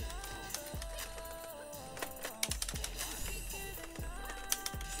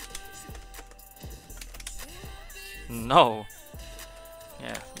 No.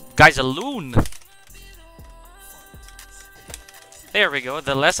 Yeah. Guy's a loon. There we go.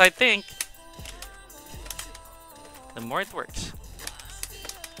 The less I think, the more it works.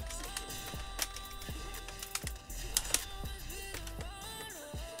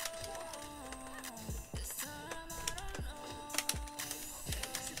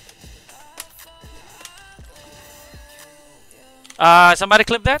 Somebody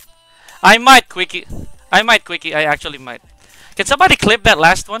clip that? I might, Quickie. I might, Quickie. I actually might. Can somebody clip that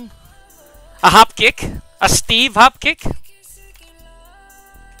last one? A hop kick? A Steve hop kick?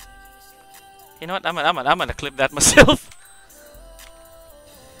 You know what? I'm gonna clip that myself.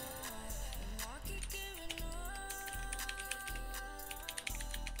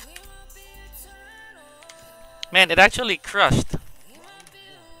 Man, it actually crushed.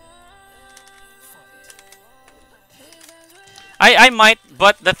 I might,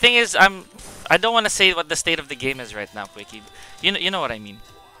 but the thing is, I don't want to say what the state of the game is right now, Quickie. You know what I mean.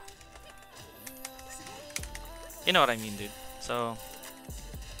 You know what I mean, dude. So.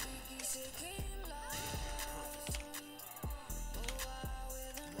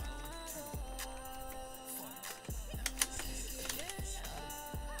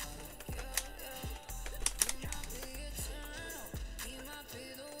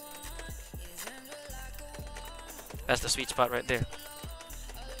 That's the sweet spot right there.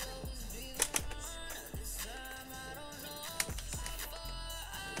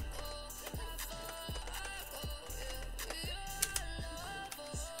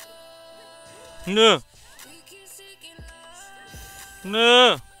 No.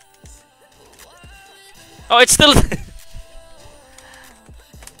 No. Oh, it's still.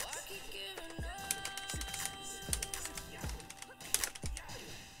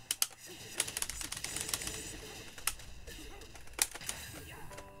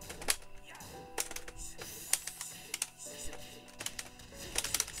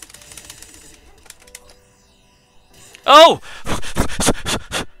 Oh!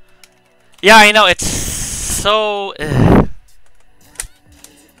 Yeah, I know, it's so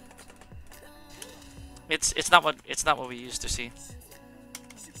it's not what we used to see.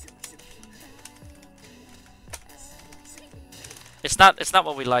 It's not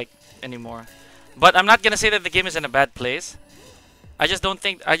what we like anymore. But I'm not gonna say that the game is in a bad place. I just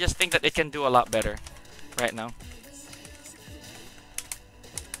think that it can do a lot better right now.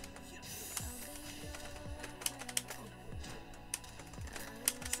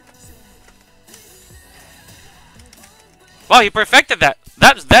 Wow, he perfected that.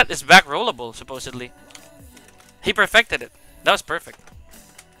 That is back rollable, supposedly. He perfected it. That was perfect.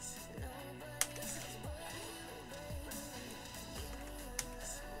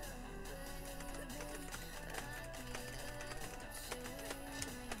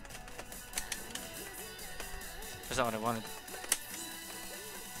 That's not what I wanted.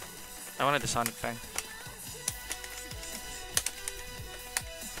 I wanted the Sonic Fang.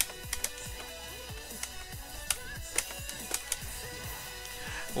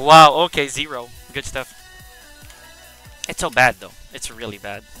 Wow, okay, 0. Good stuff. It's so bad though. It's really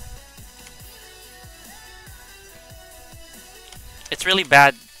bad. It's really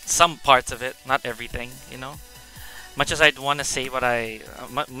bad, some parts of it, not everything, you know? Much as I'd want to say what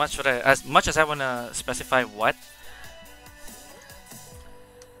as much as I want to specify what,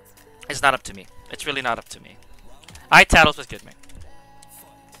 it's not up to me. It's really not up to me. Tattles was good, man.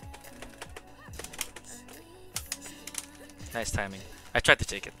 Nice timing. I tried to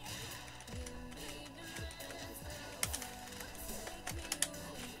take it.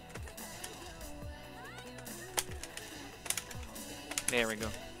 There we go.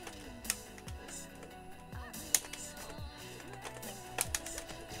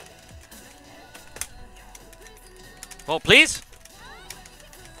 Oh, please!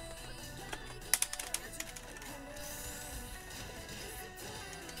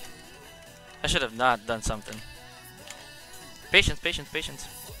 I should have not done something. Patience, patience, patience.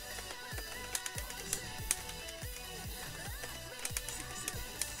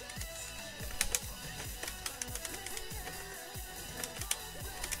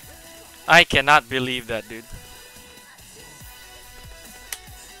 I cannot believe that, dude.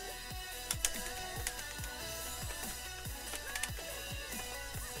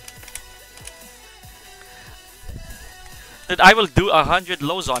 Dude, I will do 100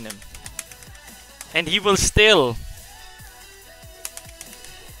 lows on him. And he will still...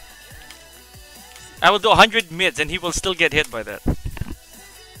 I will do 100 mids and he will still get hit by that.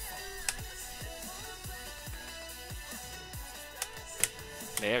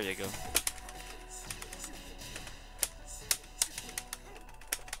 There you go.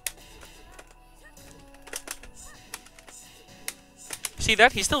 See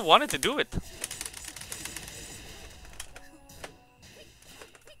that? He still wanted to do it.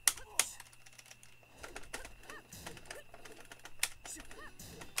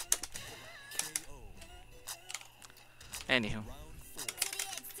 Anywho.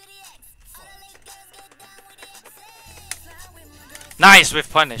 Nice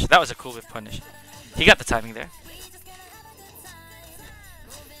whiff punish. That was a cool whiff punish. He got the timing there.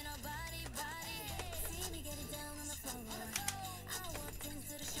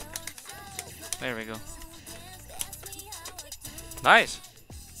 There we go. Nice.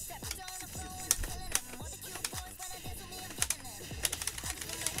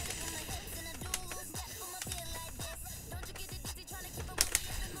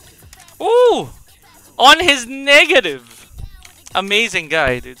 Ooh! On his negative! Amazing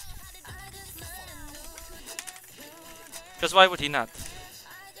guy, dude. Because why would he not?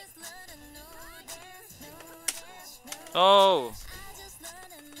 Oh!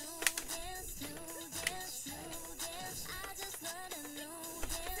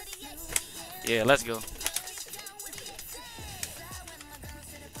 Yeah, let's go.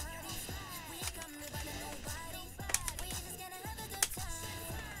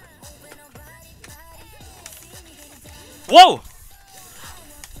 Whoa!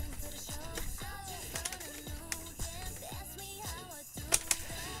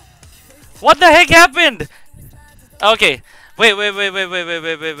 What the heck happened? Okay. Wait.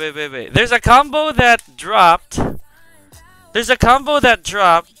 There's a combo that dropped. There's a combo that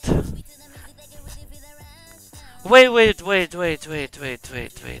dropped. Wait.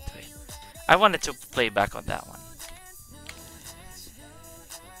 I wanted to play back on that one.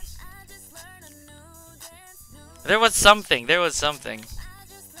 There was something. There was something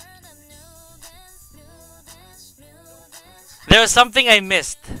I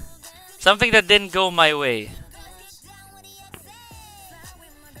missed. Something that didn't go my way.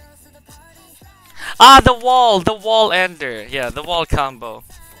 Ah, the wall ender. Yeah, the wall combo.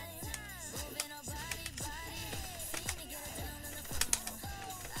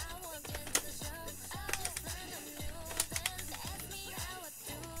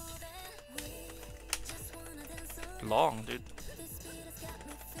 Long, dude.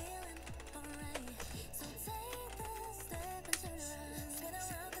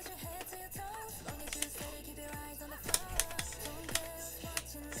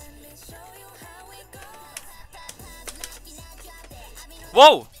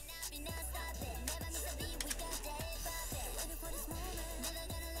 Whoa!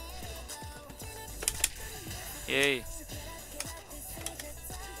 Yay.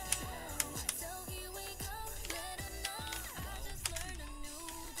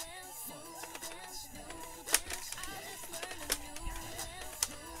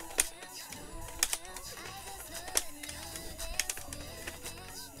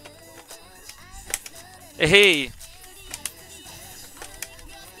 Hey.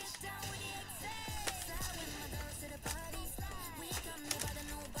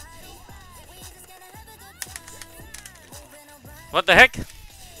 What the heck?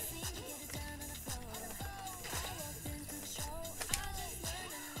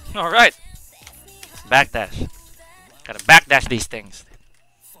 Alright. Backdash. Gotta backdash these things.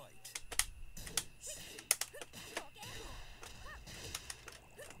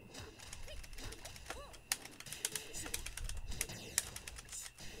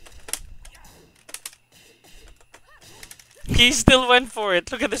 He still went for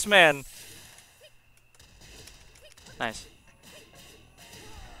it. Look at this man. Nice.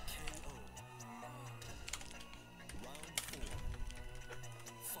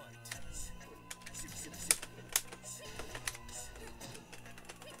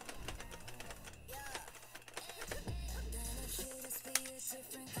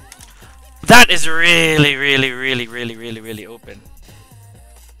 That is really open.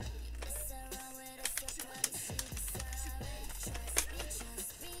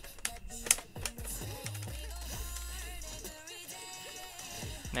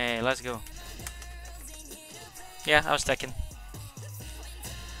 Hey, let's go. Yeah, I was taken.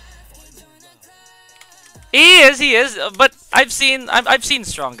 He is, but I've seen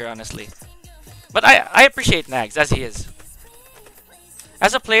stronger, honestly. But I appreciate Nagz as he is.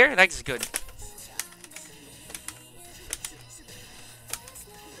 As a player, Nagz is good.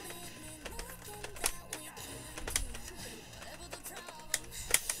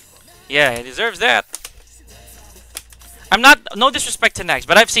 Yeah, he deserves that. I'm not, no disrespect to Nagz,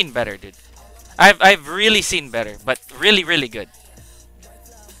 but I've seen better, dude. I've really seen better, but really good.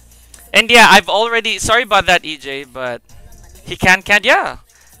 And yeah, I've already, sorry about that, EJ, but he can't, yeah.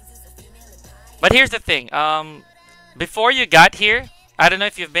 But here's the thing, before you got here, I don't know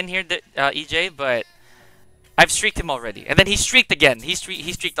if you've been here, EJ, but I've streaked him already. And then he streaked again. He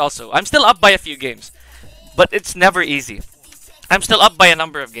streaked also. I'm still up by a few games, but it's never easy. I'm still up by a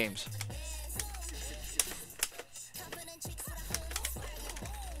number of games.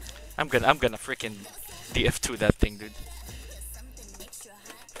 I'm gonna freaking DF2 that thing, dude.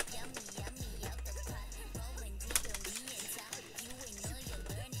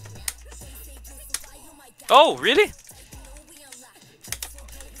 Oh, really?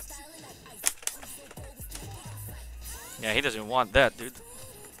 Yeah, he doesn't want that, dude.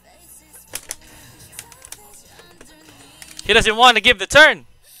 He doesn't want to give the turn.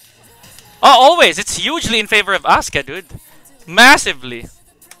 Oh, always. It's hugely in favor of Asuka, dude. Massively.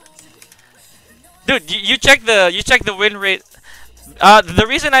 Dude, you check the win rate. The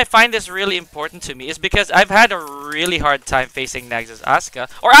reason I find this really important to me is because I've had a really hard time facing Nagz's Asuka.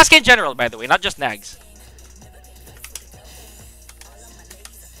 Or Asuka in general, by the way, not just Nagz.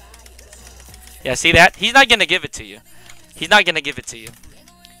 Yeah, see that? He's not gonna give it to you. He's not gonna give it to you.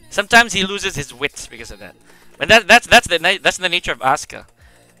 Sometimes he loses his wits because of that. But that's the nature of Asuka.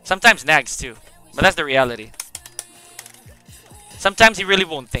 Sometimes Nagz too, but that's the reality. Sometimes he really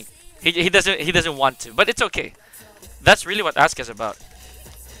won't think. He doesn't want to, but it's okay. That's really what Asuka's about.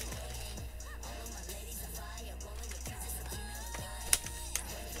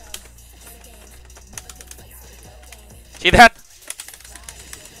 See that?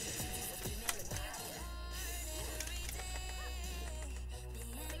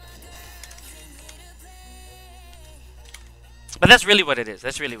 But that's really what it is.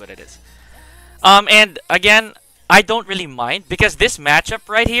 That's really what it is. And again, I don't really mind because this matchup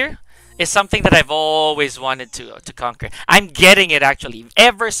right here is something that I've always wanted to conquer. I'm getting it actually,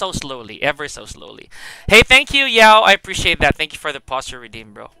 ever so slowly, ever so slowly. Hey, thank you, Yao. I appreciate that. Thank you for the posture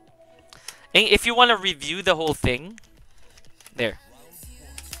redeem, bro. And if you want to review the whole thing, there.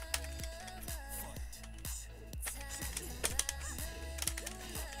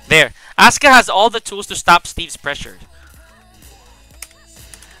 There. Asuka has all the tools to stop Steve's pressure.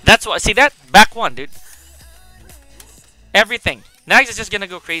 That's what. See that? Back one, dude. Everything. Nagz is just gonna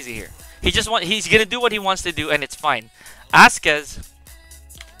go crazy here. He's gonna do what he wants to do, and it's fine. Asuka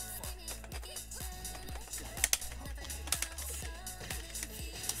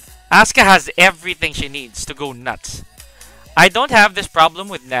has everything she needs to go nuts. I don't have this problem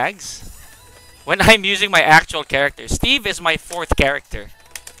with Nagz when I'm using my actual character. Steve is my 4th character.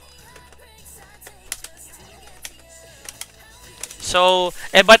 So,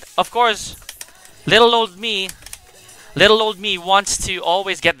 but of course, little old me wants to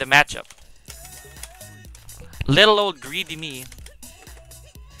always get the matchup. Little old greedy me.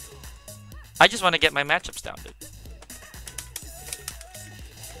 I just want to get my matchups down, dude.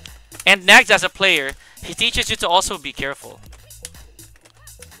 And Nagz as a player, he teaches you to also be careful.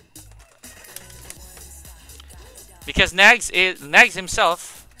 Because Nagz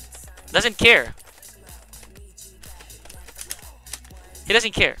himself doesn't care. He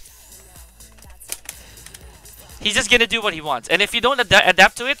doesn't care. He's just gonna do what he wants, and if you don't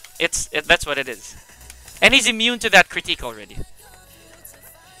adapt to it, that's what it is. And he's immune to that critique already.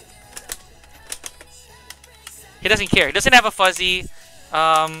 He doesn't care. He doesn't have a fuzzy.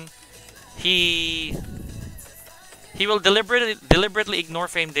 He will deliberately ignore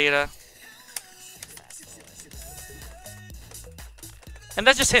frame data, and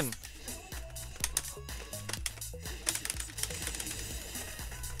that's just him.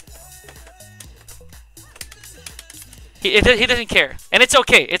 He doesn't care, and it's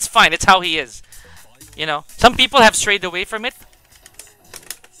okay. It's fine. It's how he is. You know, some people have strayed away from it.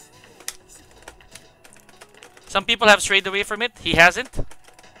 Some people have strayed away from it. He hasn't.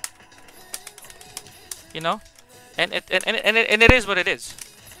 You know, and it is what it is.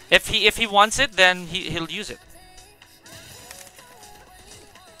 If he wants it, then he'll use it.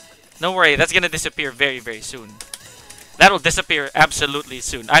 Don't worry, that's gonna disappear very, very soon. That'll disappear absolutely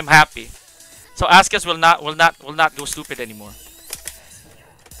soon. I'm happy. So Asuka's will not go stupid anymore.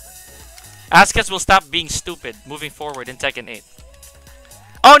 Asuka's will stop being stupid moving forward in Tekken 8.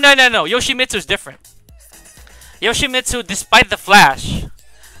 Oh no. Yoshimitsu's different. Yoshimitsu, despite the flash,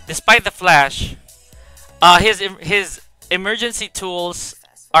 his emergency tools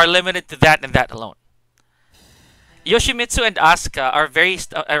are limited to that and that alone. Yoshimitsu and Asuka are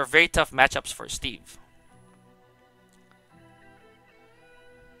very tough matchups for Steve.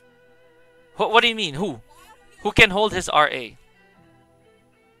 What do you mean? Who? Who can hold his RA?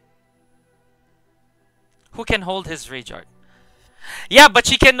 Who can hold his Rage Art? Yeah, but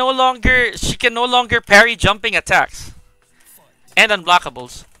she can no longer parry jumping attacks and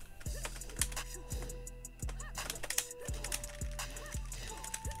unblockables.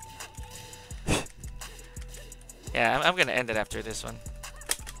 Yeah, I'm gonna end it after this one.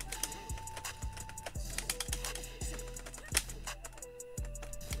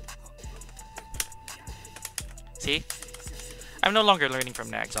 See? I'm no longer learning from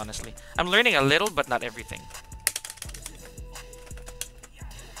Nagz, honestly. I'm learning a little, but not everything.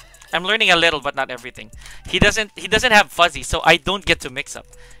 I'm learning a little, but not everything. He doesn't have fuzzy, so I don't get to mix up.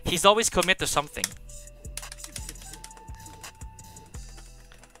 He's always commit to something.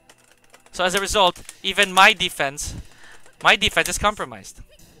 So as a result, even my defense My defense is compromised.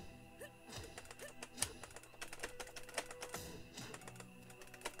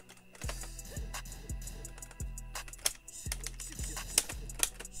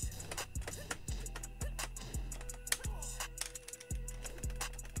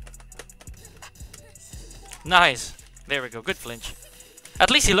 Nice. There we go. Good flinch. At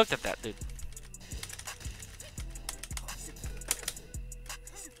least he looked at that, dude.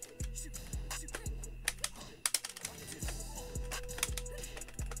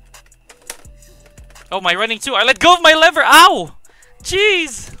 Oh, my running too. I let go of my lever. Ow!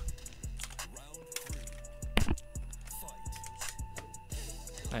 Jeez!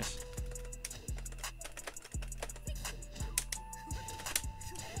 Nice.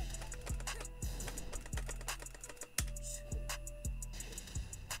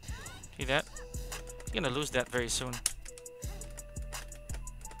 See that? You're gonna lose that very soon.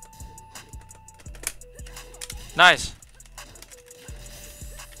 Nice.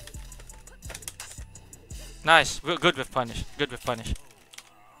 Nice. Good with punish. Good with punish.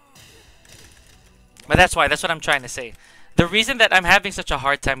 But that's why. That's what I'm trying to say. The reason that I'm having such a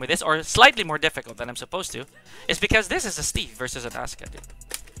hard time with this, or slightly more difficult than I'm supposed to, is because this is a Steve versus an Asuka, dude.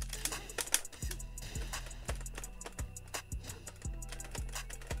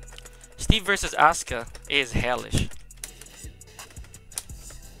 Steve versus Asuka is hellish.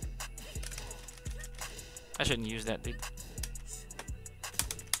 I shouldn't use that, dude.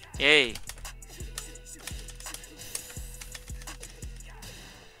 Yay.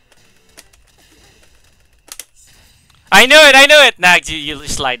 I knew it, Nagz, you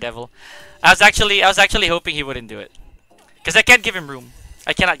sly devil. I was actually hoping he wouldn't do it. Cause I can't give him room.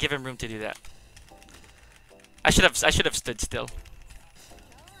 I cannot give him room to do that. I should have stood still.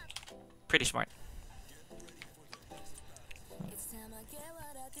 Pretty smart.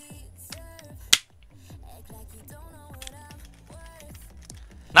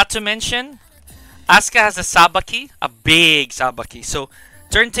 Not to mention, Asuka has a Sabaki, a big Sabaki. So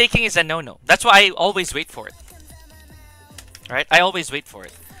turn taking is a no-no. That's why I always wait for it. Right? I always wait for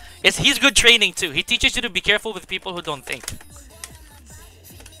it. He's good training too. He teaches you to be careful with people who don't think.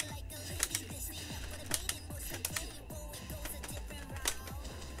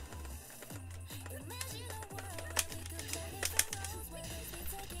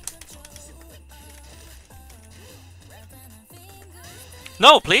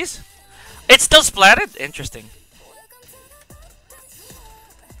 No, please. It's still splatted? Interesting.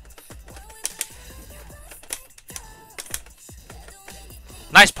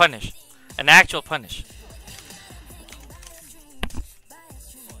 Nice punish. An actual punish.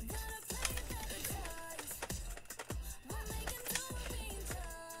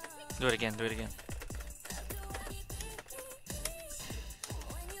 Do it again, do it again.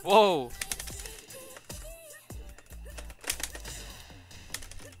 Whoa!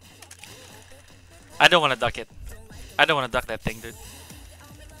 I don't want to duck it. I don't want to duck that thing, dude.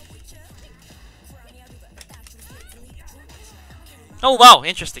 Oh wow,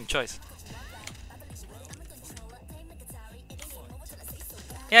 interesting choice.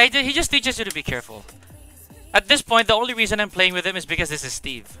 Yeah, he just teaches you to be careful. At this point, the only reason I'm playing with him is because this is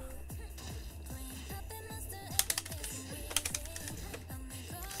Steve.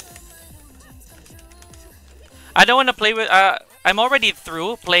 I don't want to play with... I'm already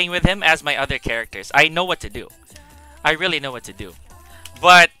through playing with him as my other characters. I know what to do. I really know what to do.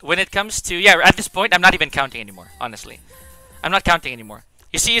 But when it comes to... Yeah, at this point, I'm not even counting anymore, honestly. I'm not counting anymore.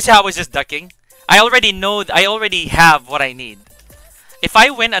 You see how I was just ducking? I already know... I already have what I need. If I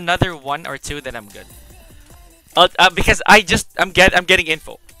win another 1 or 2, then I'm good. Because I'm getting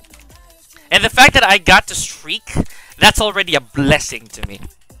info. And the fact that I got to streak, that's already a blessing to me.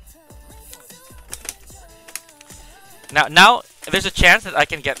 Now there's a chance that I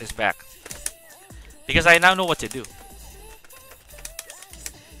can get this back. Because I now know what to do.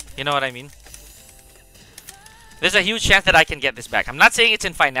 You know what I mean? There's a huge chance that I can get this back. I'm not saying it's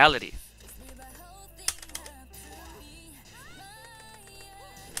in finality.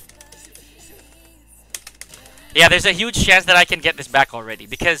 Yeah, there's a huge chance that I can get this back already.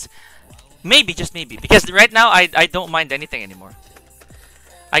 Because, maybe, just maybe. Because right now, I don't mind anything anymore.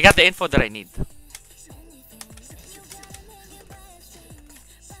 I got the info that I need.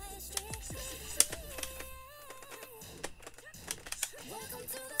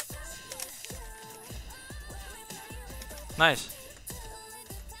 Nice.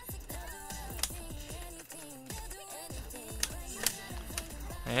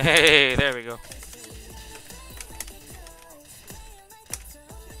 Hey, there we go.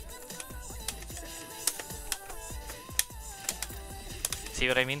 See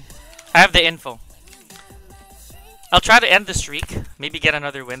what I mean? I have the info. I'll try to end the streak. Maybe get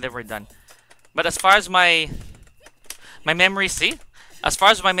another win, then we're done. But as far as my memory, see? As far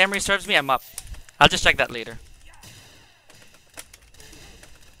as my memory serves me, I'm up. I'll just check that later.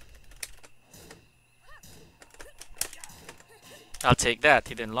 I'll take that.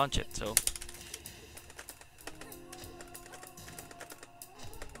 He didn't launch it, so.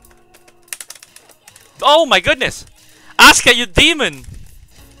 Oh my goodness! Asuka, you demon!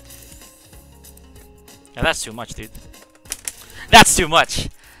 Yeah, that's too much, dude. That's too much.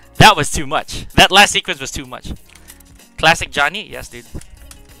 That was too much. That last sequence was too much. Classic Johnny? Yes, dude.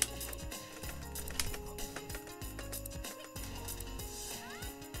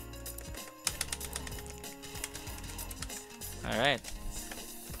 Alright.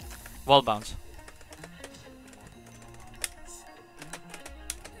 Wall bounce.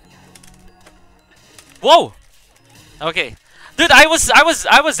 Whoa! Okay. Dude, I was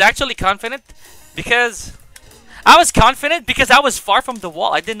actually confident because I was far from the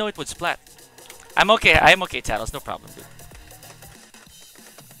wall. I didn't know it would splat. I'm okay, Tattles, no problem, dude.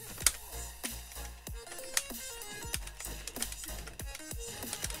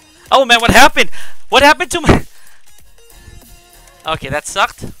 Oh man, what happened? What happened to my... Okay, that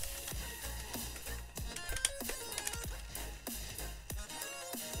sucked.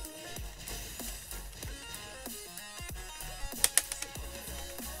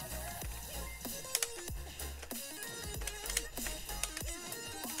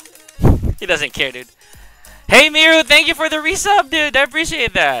 He doesn't care, dude. Hey Miru, thank you for the resub, dude. I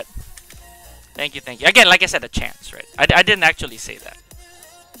appreciate that. Thank you, thank you. Again, like I said, a chance, right? I didn't actually say that.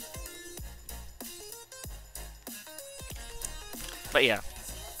 But yeah.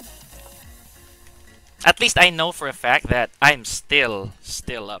 At least I know for a fact that I'm still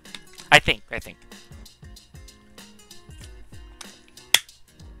up. I think. I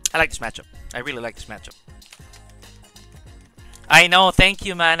like this matchup. I really like this matchup. I know, thank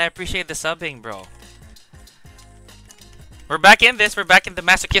you, man. I appreciate the subbing, bro. We're back in this. We're back in the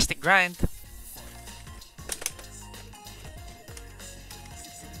masochistic grind.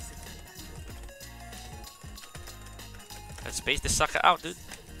 Let's space this sucker out, dude.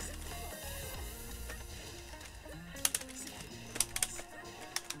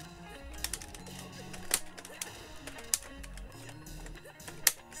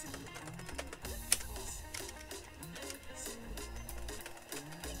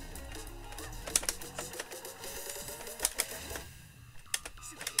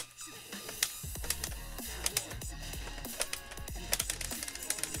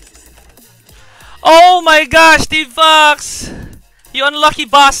 Oh my gosh, Steve Fox! You unlucky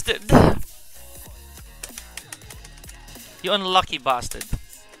bastard! You unlucky bastard.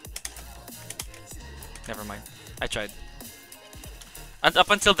 Never mind. I tried. And up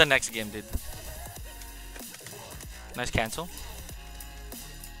until the next game, dude. Nice cancel.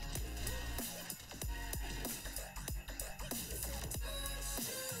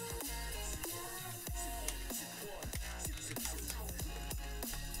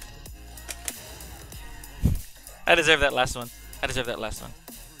 I deserve that last one.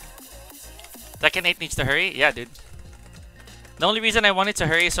 Tekken 8 needs to hurry? Yeah, dude. The only reason I wanted to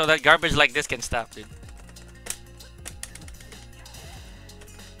hurry is so that garbage like this can stop, dude.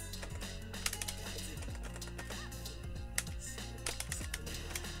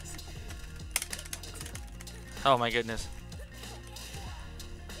 Oh my goodness.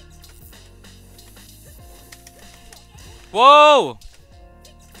 Whoa!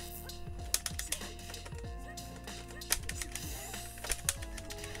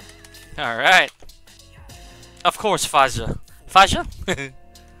 Alright. Of course, Faja. Faja?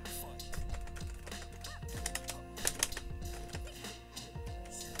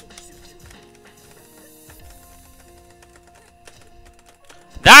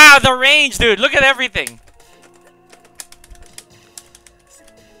 Ah, the range, dude! Look at everything!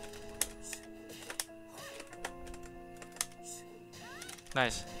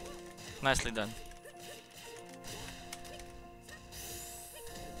 Nice. Nicely done.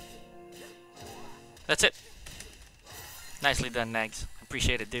 That's it. Nicely done, Nagz.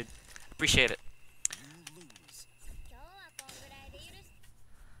 Appreciate it, dude. Appreciate it.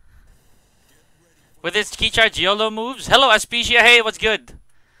 With his key charge YOLO moves. Hello, Aspecia. Hey, what's good?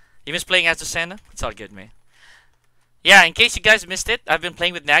 You miss playing as Senna? It's all good, man. Yeah, in case you guys missed it, I've been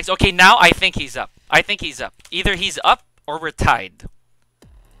playing with Nagz. Okay, now I think he's up. Either he's up or we're tied.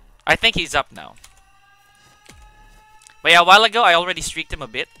 I think he's up now. But yeah, a while ago, I already streaked him a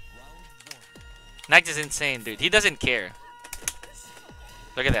bit. Nagz is insane, dude. He doesn't care.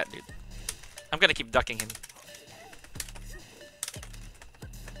 Look at that, dude. I'm gonna keep ducking him.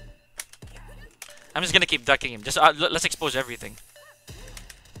 I'm just gonna keep ducking him. Just let's expose everything.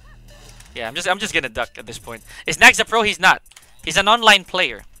 Yeah, I'm just gonna duck at this point. Is Nagz a pro? He's not. He's an online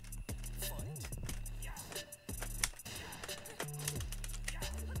player.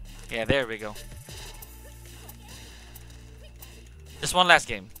 Yeah, there we go. Just one last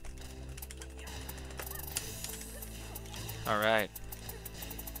game. Alright.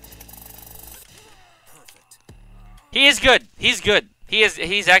 He is good. He's good.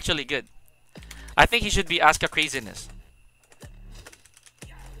 He's actually good. I think he should be Asuka craziness.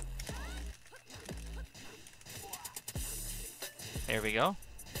 There we go.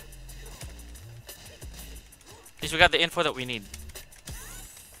 At least we got the info that we need.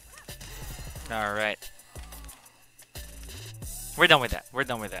 Alright. We're done with that. We're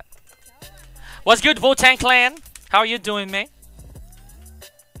done with that. What's good, Wu-Tang Clan? How are you doing, mate?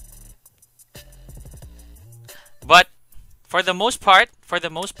 But for the most part,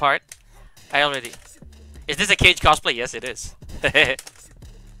 I already... Is this a Cage cosplay? Yes, it is. But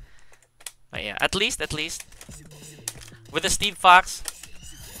yeah, at least, with the Steve Fox,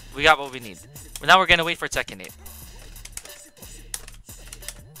 we got what we need. But now we're gonna wait for Tekken 8.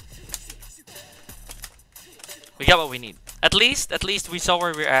 We got what we need. At least we saw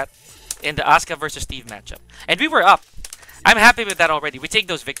where we're at in the Asuka versus Steve matchup. And we were up. I'm happy with that already. We take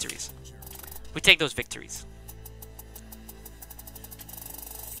those victories. We take those victories.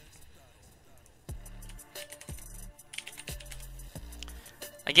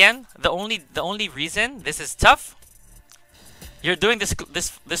 Again, the only reason this is tough, you're doing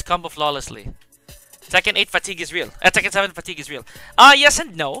this combo flawlessly. Tekken 8 fatigue is real. Tekken 7 fatigue is real. Yes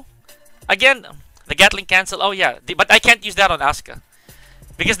and no. Again, the Gatling cancel. Oh yeah, but I can't use that on Asuka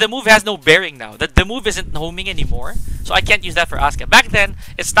because the move has no bearing now. The move isn't homing anymore, so I can't use that for Asuka. Back then,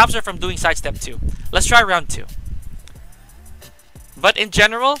 it stops her from doing sidestep 2. Let's try round 2. But in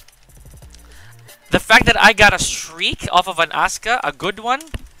general, the fact that I got a streak off of an Asuka, a good one,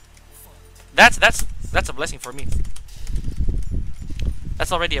 that's a blessing for me.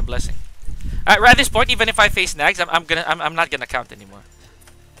 That's already a blessing. Alright, at this point, even if I face Nagz, I'm not gonna count anymore.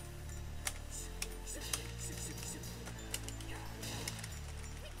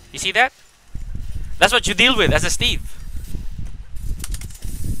 You see that? That's what you deal with as a Steve.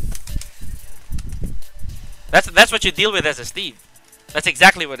 That's what you deal with as a Steve. That's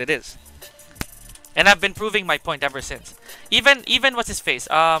exactly what it is. And I've been proving my point ever since. Even what's his face?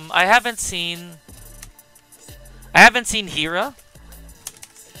 I haven't seen Hira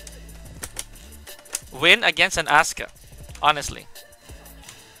win against an Asuka, honestly.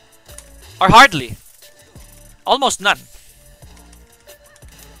 Or hardly. Almost none.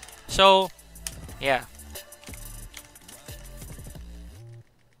 So, yeah.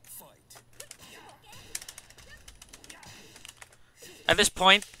 At this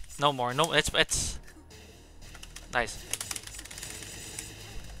point, no more. No, it's nice.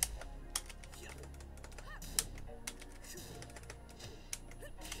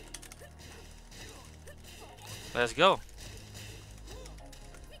 Let's go.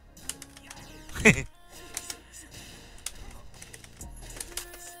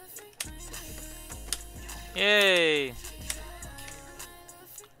 Yay!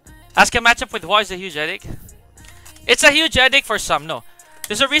 Asuka matchup with War is a huge headache. It's a huge headache for some, no.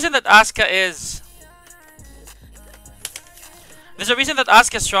 There's a reason that Asuka is... There's a reason that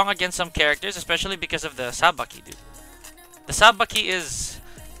Asuka is strong against some characters, especially because of the Sabaki, dude. The Sabaki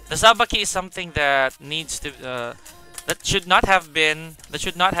is something that needs to... that should not have been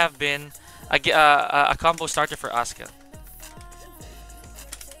a combo starter for Asuka.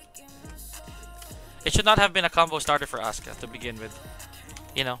 It should not have been a combo starter for Asuka to begin with.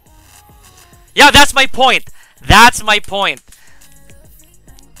 You know? Yeah, that's my point! That's my point!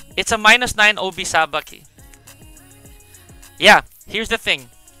 It's a -9 OB Sabaki. Yeah, here's the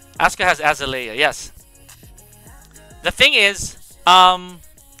thing. Asuka has Azalea, yes. The thing is,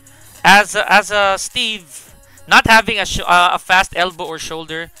 as a Steve, not having a fast elbow or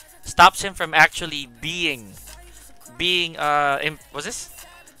shoulder stops him from actually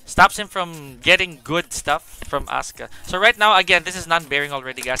stops him from getting good stuff from Asuka. So right now, again, this is non-bearing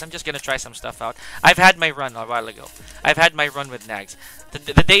already, guys. I'm just gonna try some stuff out. I've had my run a while ago. I've had my run with Nagz.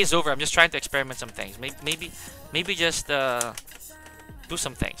 The day is over. I'm just trying to experiment some things. Maybe just do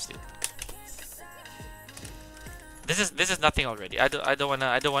some things, dude. This is nothing already. I don't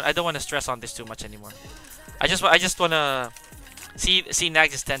wanna stress on this too much anymore. I just wanna see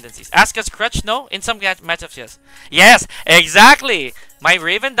Nagz's tendencies. Asuka's crutch, no. In some matchups, yes. Yes, exactly. My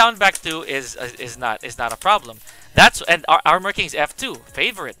Raven down back 2 is not a problem. That's and Armor King's F2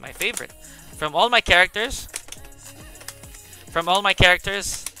 favorite, my favorite. From all my characters,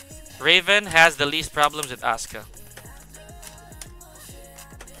 Raven has the least problems with Asuka.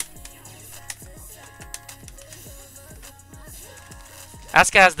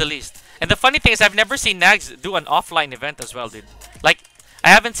 Asuka has the least. And the funny thing is, I've never seen Nagz do an offline event as well, dude. Like, I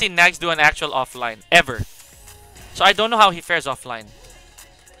haven't seen Nagz do an actual offline, ever. So I don't know how he fares offline.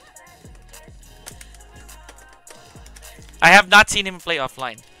 I have not seen him play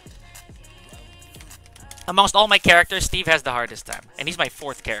offline. Amongst all my characters, Steve has the hardest time. And he's my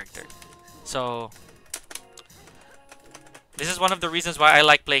 4th character. So, this is one of the reasons why I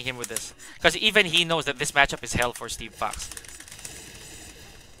like playing him with this. Because even he knows that this matchup is hell for Steve Fox.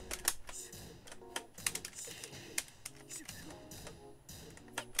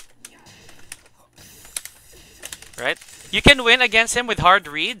 Right? You can win against him with hard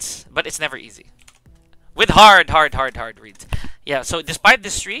reads, but it's never easy. With hard reads. Yeah, so despite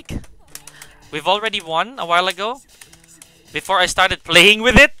this streak, we've already won a while ago. Before I started playing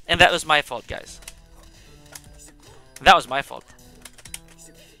with it, and that was my fault, guys. That was my fault.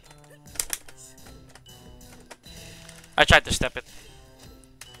 I tried to step it.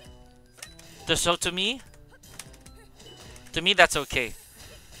 So to me, that's okay.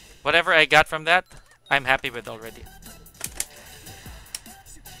 Whatever I got from that, I'm happy with already.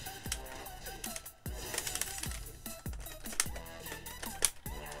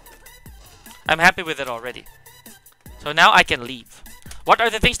 I'm happy with it already. So now I can leave. What are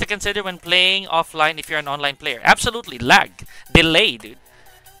the things to consider when playing offline if you're an online player? Absolutely, lag. Delay, dude.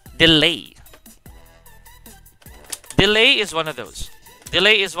 Delay. Delay is one of those.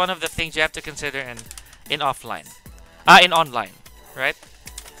 Delay is one of the things you have to consider in offline. In online, right?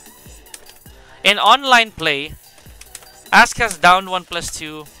 In online play, Asuka's down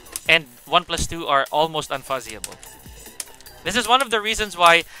 1+2 and 1+2 are almost unfuzzyable. This is one of the reasons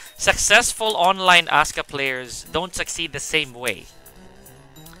why successful online Asuka players don't succeed the same way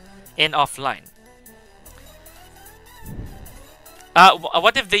in offline.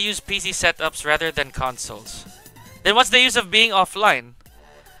 What if they use PC setups rather than consoles? Then what's the use of being offline?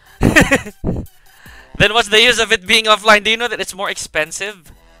 Then what's the use of it being offline? Do you know that it's more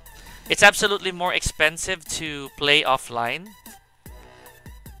expensive? It's absolutely more expensive to play offline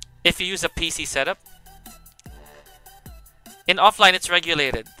if you use a PC setup. In offline, it's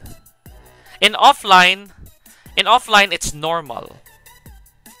regulated. In offline, it's normal.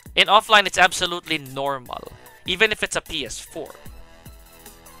 In offline, it's absolutely normal, even if it's a PS4,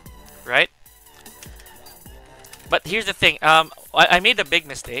 right? But here's the thing. I made a big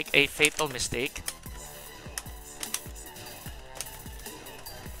mistake, a fatal mistake.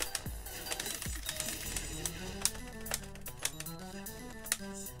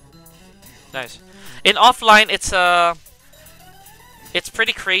 Nice. In offline, it's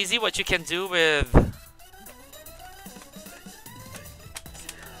pretty crazy what you can do with...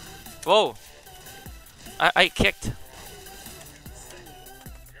 Whoa! I kicked.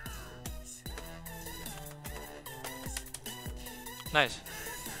 Nice.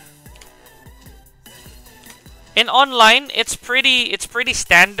 In online, it's pretty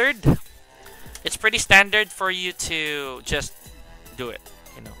standard. It's pretty standard for you to just do it,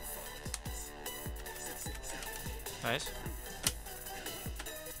 you know. Nice.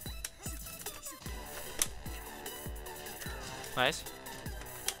 Nice.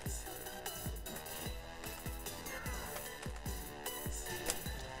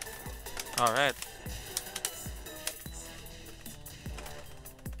 All right.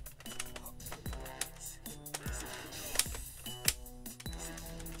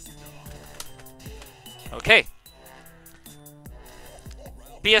 Okay.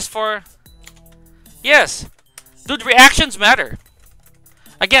 PS4. Yes. Dude, reactions matter.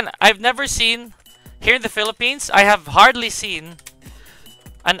 Again, I've never seen, here in the Philippines, I have hardly seen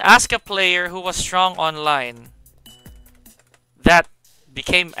an Asuka player who was strong online that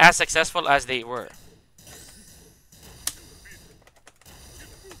became as successful as they were.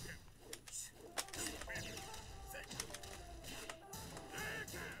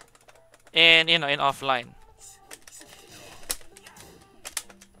 And, you know, in offline.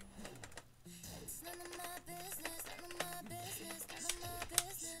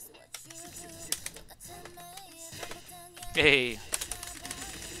 Hey.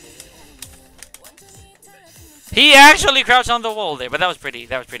 He actually crouched on the wall there, but that was pretty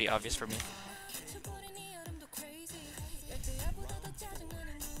obvious for me.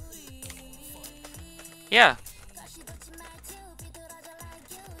 Yeah.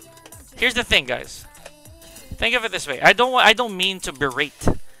 Here's the thing, guys. Think of it this way. I don't mean to berate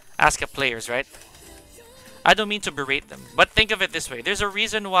Asuka players, right? I don't mean to berate them, but think of it this way. There's a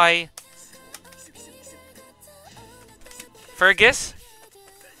reason why Fergus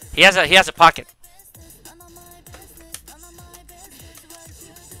He has a pocket.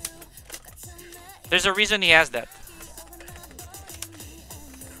 There's a reason he has that.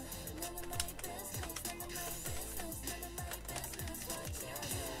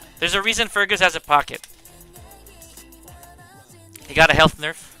 There's a reason Fergus has a pocket. He got a health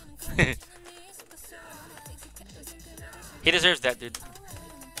nerf. He deserves that, dude.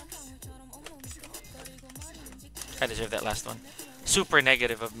 I deserve that last one. Super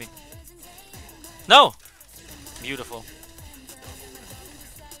negative of me. No! Beautiful.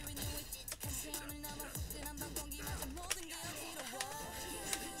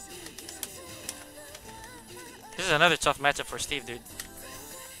 This is another tough matchup for Steve, dude.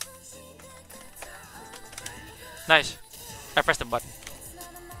 Nice. I pressed the button.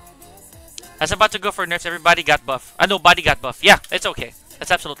 I was about to go for nerfs. Everybody got buff. No, body got buff. Yeah, it's okay. That's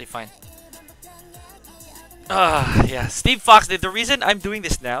absolutely fine. Yeah. Steve Fox, the reason I'm doing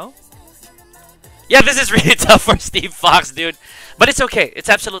this now... Yeah, this is really tough for Steve Fox, dude. But it's okay. It's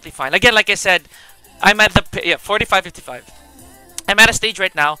absolutely fine. Again, like I said, I'm at the... Yeah, 45-55. I'm at a stage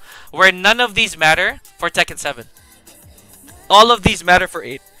right now where none of these matter for Tekken 7. All of these matter for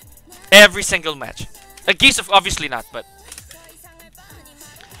 8. Every single match. Geese, obviously not, but...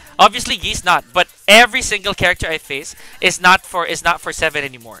 Obviously, Geese not, but every single character I face is not for 7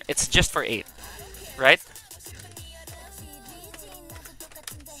 anymore. It's just for 8. Right?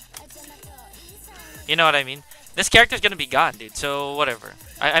 You know what I mean? This character's gonna be gone, dude, so whatever.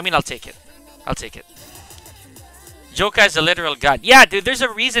 I mean, I'll take it. I'll take it. Joka is a literal god. Yeah, dude, there's a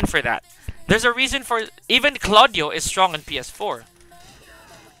reason for that. There's a reason for... Even Claudio is strong on PS4.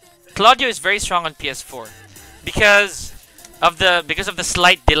 Claudio is very strong on PS4. Because of the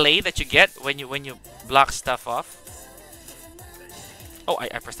slight delay that you get when you block stuff off. Oh, I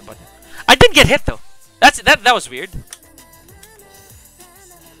pressed the button. I didn't get hit though. That was weird.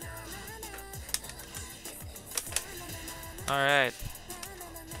 Alright.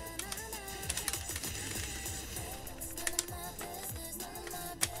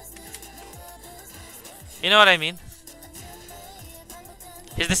 You know what I mean?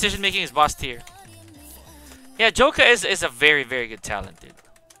 His decision making is boss tier. Yeah, Joka is a very, very good talent, dude.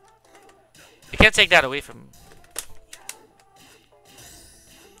 You can't take that away from him.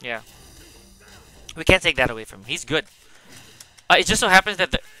 Yeah. We can't take that away from him. He's good. It just so happens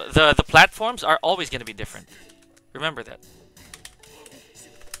that the platforms are always going to be different. Remember that.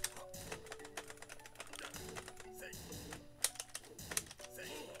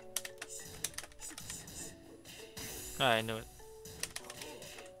 Oh, I knew it.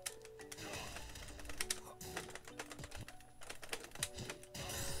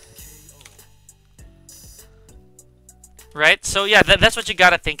 Right? So yeah, that's what you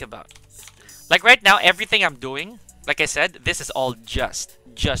gotta think about. Like right now, everything I'm doing, like I said, this is all just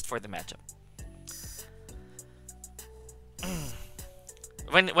for the matchup.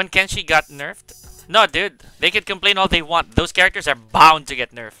 When Kenshi got nerfed, no, dude, they could complain all they want. Those characters are bound to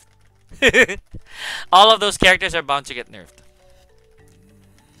get nerfed. All of those characters are bound to get nerfed.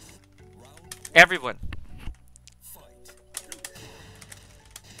 Everyone.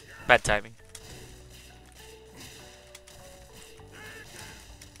 Bad timing.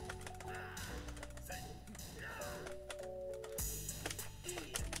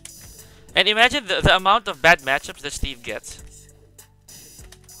 And imagine the amount of bad matchups that Steve gets.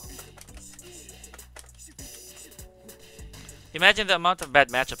 Imagine the amount of bad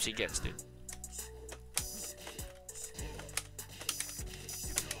matchups he gets, dude.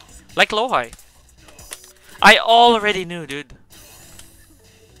 Like Lohai. I already knew, dude.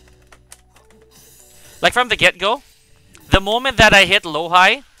 Like from the get-go, the moment that I hit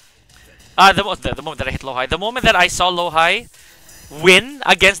Lohai, the moment that I hit Lohai, the moment that I saw Lohai win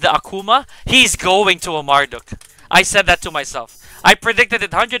against the Akuma, he's going to a Marduk. I said that to myself. I predicted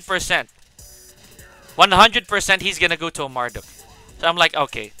it 100%. 100% he's gonna go to a Marduk. So I'm like,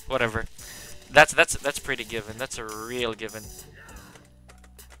 okay, whatever. That's pretty given. That's a real given.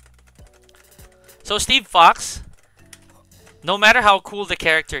 So Steve Fox, no matter how cool the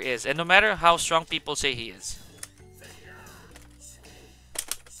character is, and no matter how strong people say he is,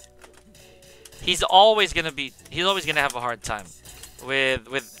 he's always gonna have a hard time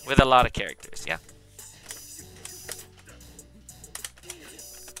with a lot of characters, yeah.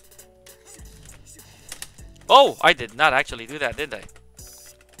 Oh, I did not actually do that, did I?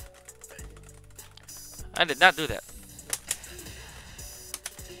 I did not do that.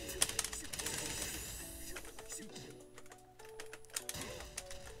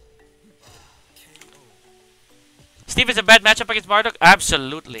 Steve is a bad matchup against Marduk?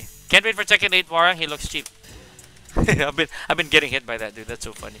 Absolutely. Can't wait for Tekken 8 Warang, he looks cheap. I've been getting hit by that dude. That's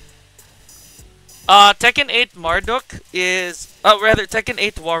so funny. Tekken 8 Marduk is rather Tekken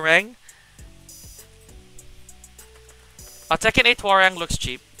 8 Warang. Tekken 8 Warang looks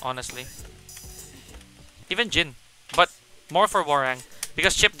cheap, honestly. Even Jin, but more for Warang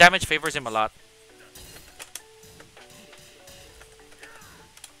because chip damage favors him a lot.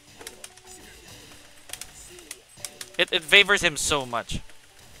 It favors him so much.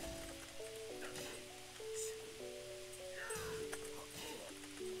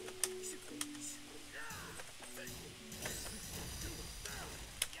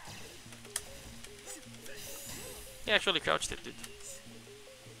 He actually crouched it, dude.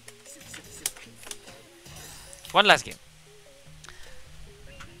 One last game.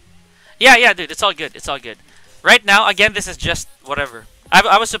 Yeah, dude. It's all good. It's all good. Right now, again, this is just whatever.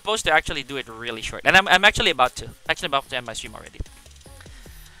 I was supposed to actually do it really short, and I'm actually about to. Actually, about to end my stream already.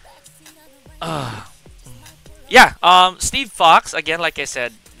 Yeah. Steve Fox again, like I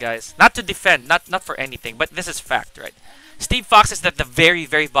said, guys. Not to defend, not for anything, but this is fact, right? Steve Fox is at the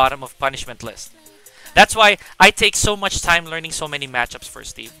very bottom of punishment list. That's why I take so much time learning so many matchups for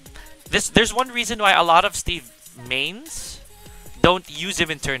Steve. There's one reason why a lot of Steve mains don't use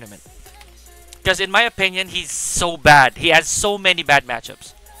him in tournament. Because in my opinion, he's so bad. He has so many bad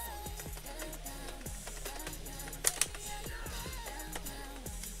matchups.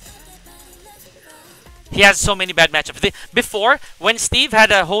 He has so many bad matchups. Before, when Steve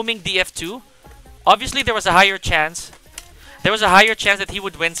had a homing DF2, obviously there was a higher chance. There was a higher chance that he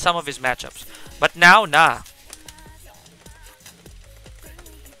would win some of his matchups. But now, nah.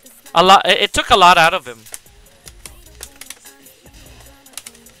 It took a lot out of him.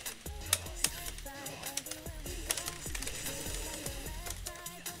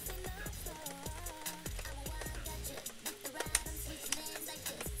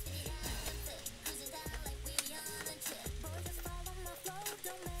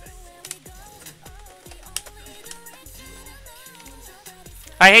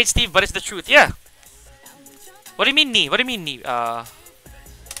 I hate Steve, but it's the truth. Yeah. What do you mean knee? What do you mean knee? What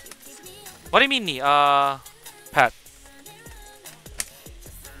do you mean knee? Pat.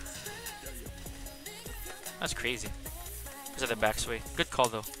 That's crazy. Is that the backsway? Good call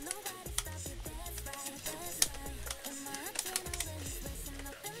though.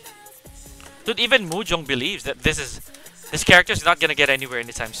 Dude, even Mujong believes that this character is not gonna get anywhere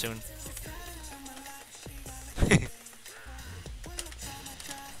anytime soon.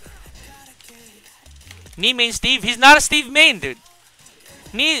 Knee main Steve? He's not a Steve main, dude.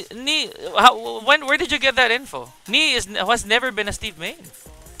 Where did you get that info? Knee has never been a Steve main.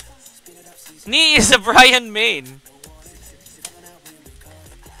 Knee is a Brian main.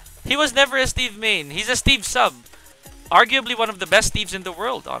 He was never a Steve main. He's a Steve sub. Arguably one of the best Steves in the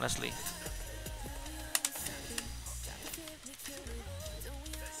world, honestly.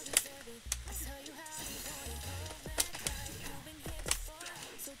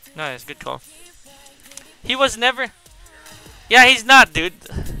 Nice, good call. He was never... Yeah, he's not, dude.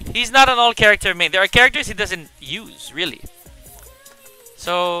 He's not an all-character main. There are characters he doesn't use, really.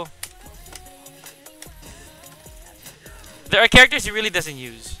 So... There are characters he really doesn't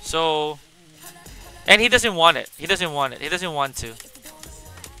use. So... And he doesn't want it. He doesn't want it. He doesn't want to.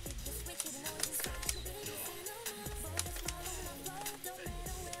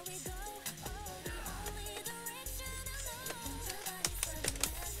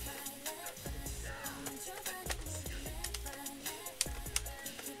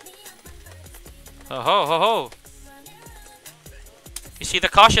 Oh ho ho ho! You see the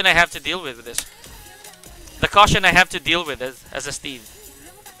caution I have to deal with this. The caution I have to deal with as a Steve.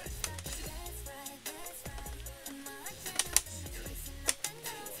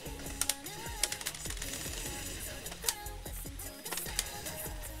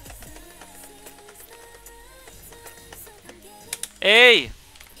 Hey!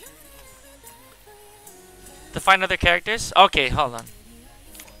 To find other characters? Okay, hold on.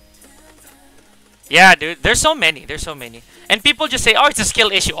 Yeah, dude. There's so many. There's so many. And people just say, oh, it's a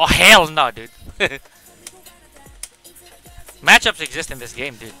skill issue. Oh, hell no, dude. Matchups exist in this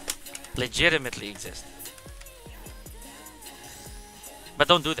game, dude. Legitimately exist. But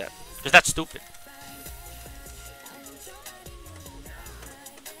don't do that. Because that's stupid.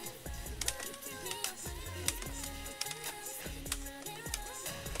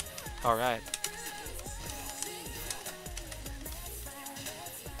 Alright.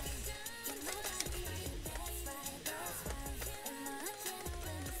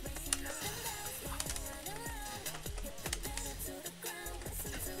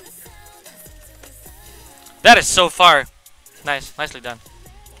 That is so far. Nice. Nicely done.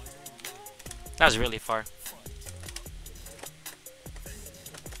 That was really far.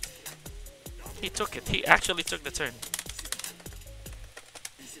 He took it. He actually took the turn.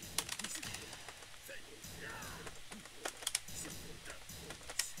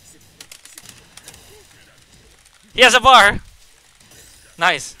 He has a bar!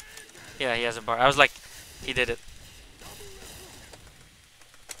 Nice. Yeah, he has a bar. I was like, he did it.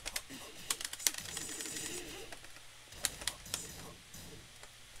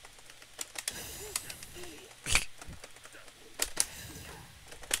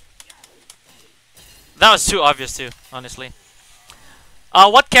 That was too obvious too, honestly.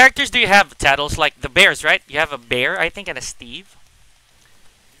 What characters do you have, Tattles? Like the bears, right? You have a bear, I think, and a Steve.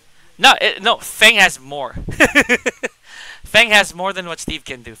 No, no. Feng has more. Feng has more than what Steve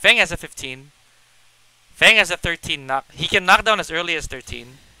can do. Feng has a 15. Feng has a 13 knock. He can knock down as early as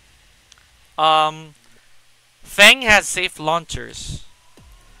 13. Feng has safe launchers.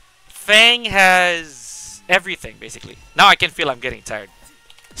 Feng has everything, basically. Now I can feel I'm getting tired.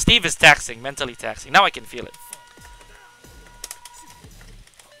 Steve is taxing, mentally taxing. Now I can feel it.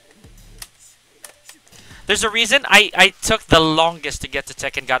 There's a reason I took the longest to get to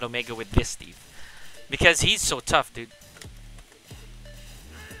Tekken God Omega with this Steve. Because he's so tough, dude.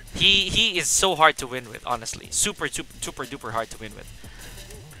 He is so hard to win with, honestly. Super duper hard to win with.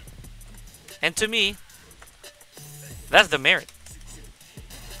 And to me, that's the merit.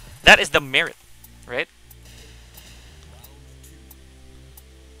 That is the merit, right?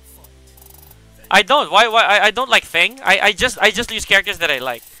 I don't. Why I don't like Feng. I just use characters that I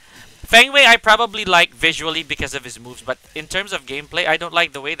like. Feng Wei I probably like visually because of his moves, but in terms of gameplay, I don't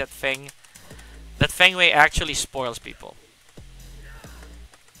like the way that Feng Wei actually spoils people.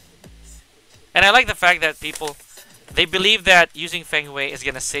 And I like the fact that people they believe that using Feng Wei is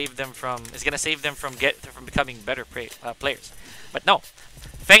gonna save them from becoming better players. But no,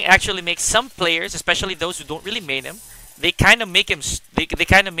 Feng actually makes some players, especially those who don't really main him, they kind of make him they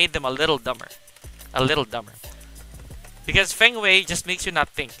kind of made them a little dumber. Because Feng Wei just makes you not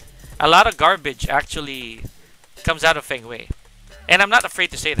think. A lot of garbage actually comes out of Feng Wei. And I'm not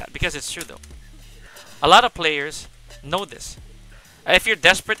afraid to say that because it's true though. A lot of players know this. If you're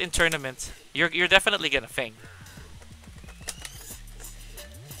desperate in tournaments, you're definitely gonna Feng.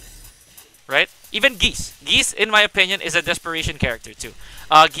 Right? Even Geese. Geese, in my opinion, is a desperation character too.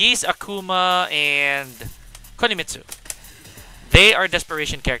 Geese, Akuma, and Konimitsu. They are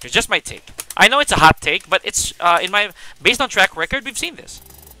desperation characters. Just my take. I know it's a hot take, but it's based on track record, we've seen this.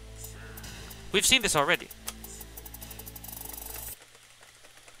 We've seen this already.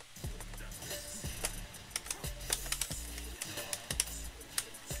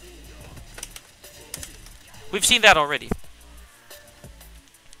 We've seen that already.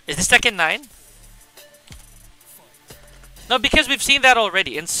 Is this Tekken 9? No, because we've seen that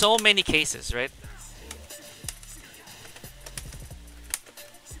already in so many cases, right?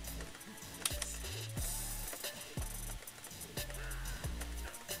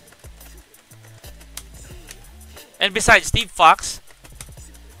 And besides, Steve Fox,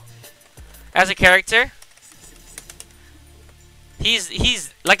 as a character,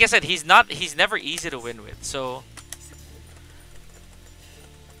 he's like I said, he's never easy to win with. So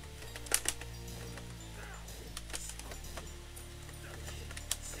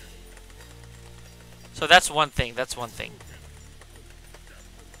that's one thing. That's one thing.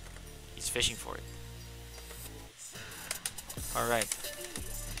 He's fishing for it. All right.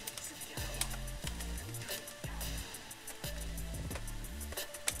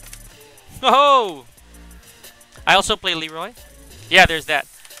 Oh! I also play Leroy. Yeah, there's that.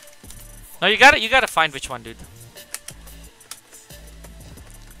 No, you gotta find which one, dude.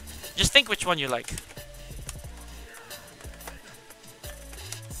 Just think which one you like.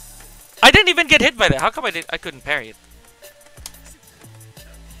 I didn't even get hit by that. How come I couldn't parry it?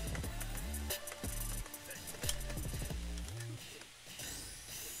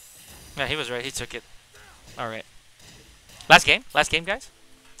 Yeah, he was right. He took it. All right. Last game. Last game, guys.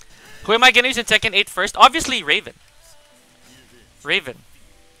 Who am I gonna use in Tekken 8 first? Obviously, Raven. Raven.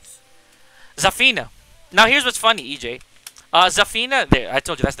 Zafina. Now, here's what's funny, EJ. Zafina, there, I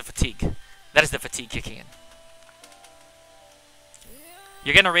told you, that's the fatigue. That is the fatigue kicking in.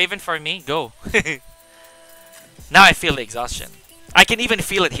 You're gonna Raven for me? Go. Now I feel the exhaustion. I can even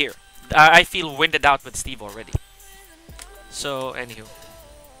feel it here. I feel winded out with Steve already. So, anywho.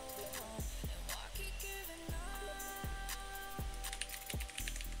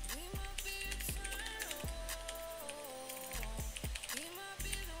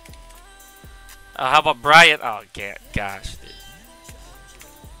 How about Brian? Oh, gosh, dude.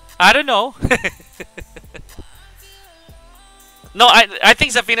 I don't know. No, I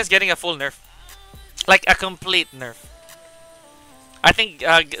think Zafina's getting a full nerf. Like, a complete nerf. I think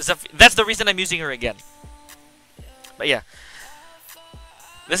that's the reason I'm using her again. But yeah,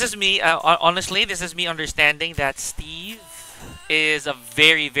 this is me. Honestly, this is me understanding that Steve is a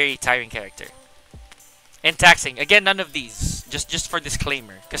very, very tiring character. And taxing. Again, none of these. Just for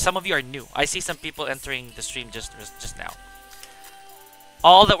disclaimer, because some of you are new. I see some people entering the stream just now.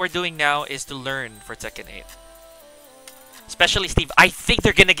 All that we're doing now is to learn for Tekken 8. Especially Steve. I think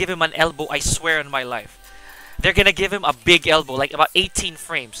they're gonna give him an elbow. I swear on my life. They're gonna give him a big elbow, like about 18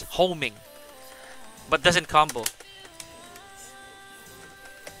 frames, homing, but doesn't combo.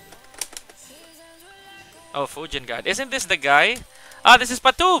 Oh, Fujin God. Isn't this the guy? Ah, this is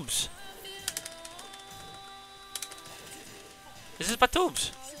Patubes. This is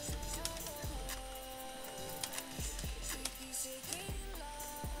Patubes.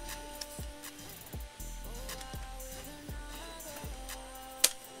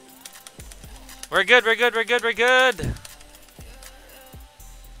 We're good, we're good, we're good, we're good.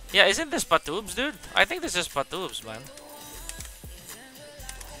 Yeah, isn't this Patubes, dude? I think this is Patubes, man.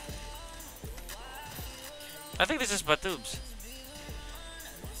 I think this is Patubes.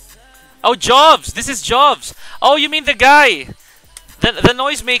 Oh, Jobs! This is Jobs! Oh, you mean the guy! The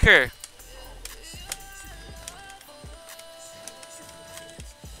noisemaker!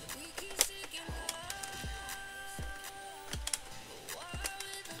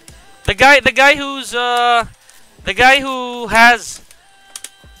 The guy who has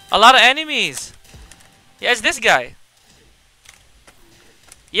a lot of enemies. Yeah, it's this guy.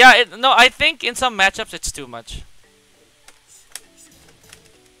 Yeah, no, I think in some matchups it's too much.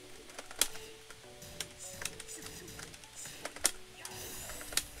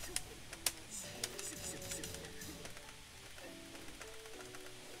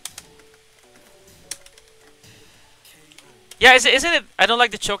 Yeah, isn't it? I don't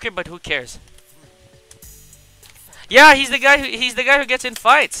like the choker, but who cares? Yeah, he's the guy who gets in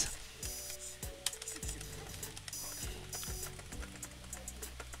fights.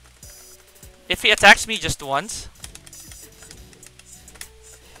 If he attacks me just once.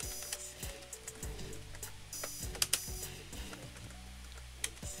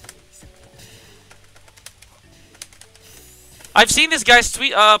 I've seen this guy's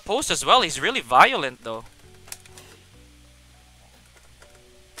tweet post as well. He's really violent though.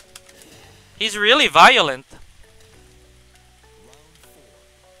 He's really violent.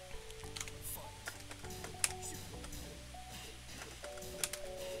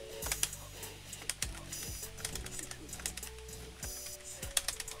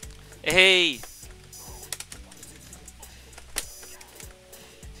 Hey.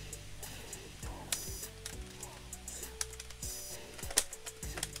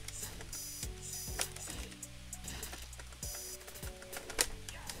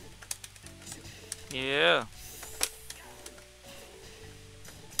 Yeah.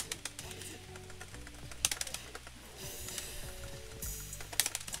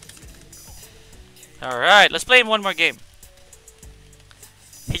 Alright, let's play him one more game.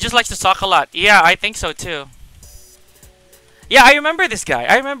 He just likes to talk a lot. Yeah, I think so too. Yeah, I remember this guy.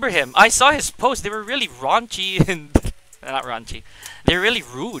 I remember him. I saw his posts. They were really raunchy and... not raunchy. They were really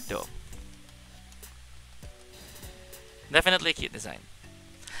rude though. Definitely a cute design.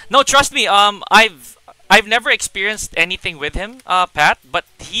 No, trust me. I've never experienced anything with him, Pat. But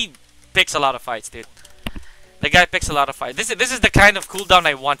he picks a lot of fights, dude. The guy picks a lot of fights. This is the kind of cooldown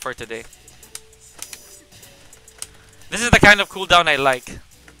I want for today. This is the kind of cooldown I like.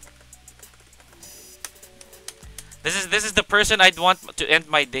 This is the person I'd want to end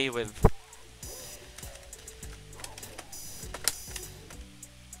my day with.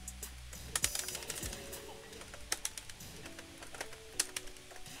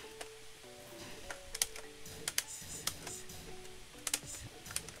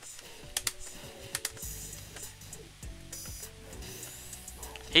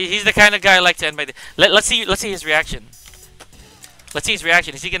 He's the kind of guy I like to end my day. Let's see his reaction. Let's see his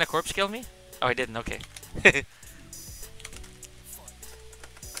reaction. Is he gonna corpse kill me? Oh, he didn't. Okay.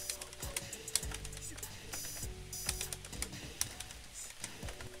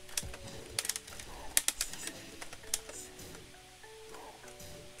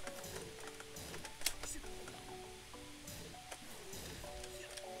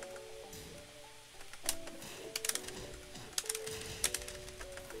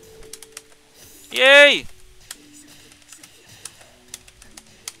 Yay!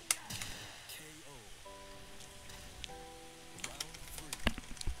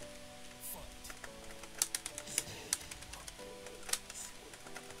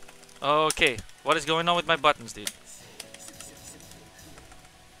 Okay, what is going on with my buttons, dude?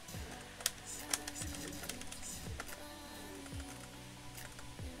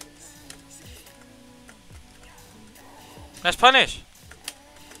 Nice punish.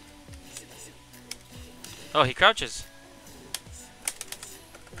 Oh, he crouches.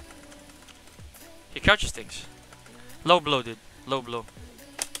 He crouches things. Low blow, dude. Low blow.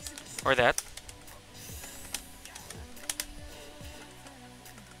 Or that.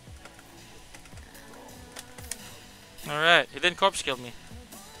 Alright, he didn't corpse kill me.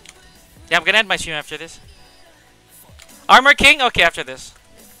 Yeah, I'm gonna end my stream after this. Armor King? Okay, after this.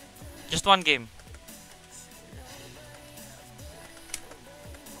 Just one game.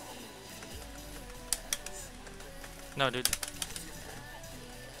 No, dude.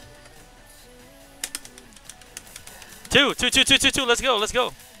 Two. Let's go, let's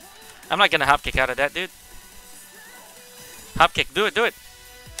go. I'm not gonna hop kick out of that, dude. Hop kick, do it, do it.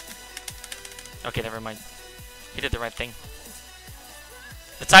 Okay, never mind. He did the right thing.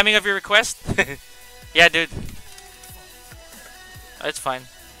 The timing of your request? Yeah, dude. It's fine.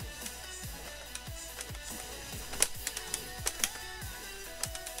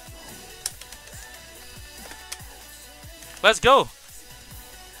 Let's go.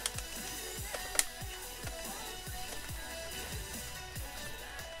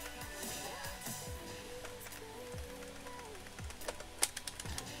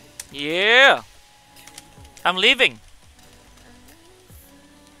 Yeah. I'm leaving.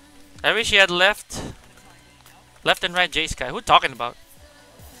 I wish he had left and right J Sky. Who talking about?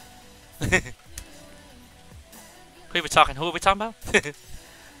 Who are we talking? Who are we talking about?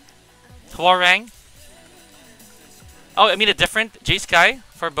 Huarang? Oh, I mean a different J Sky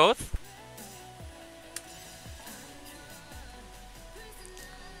for both?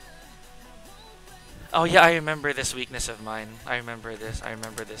 Oh yeah, I remember this weakness of mine. I remember this.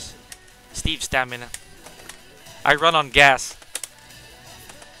 Steve's stamina. I run on gas.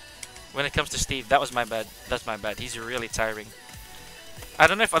 When it comes to Steve, that was my bad. That's my bad. He's really tiring. I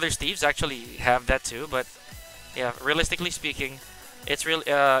don't know if other Steves actually have that too, but yeah, realistically speaking, it's real.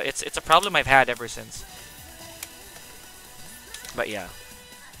 It's a problem I've had ever since. But yeah.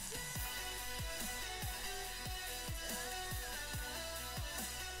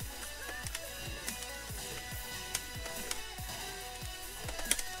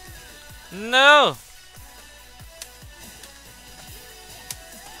 No.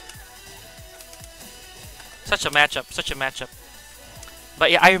 Such a matchup.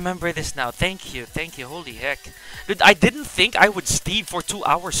 But yeah, I remember this now. Thank you. Holy heck. Dude, I didn't think I would Steve for 2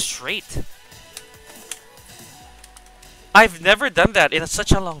 hours straight. I've never done that in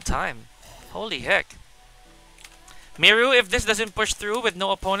such a long time. Holy heck. Miru, if this doesn't push through with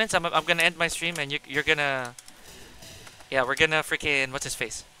no opponents, I'm gonna end my stream and you're gonna... Yeah, we're gonna freaking... What's his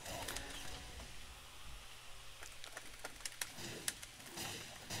face?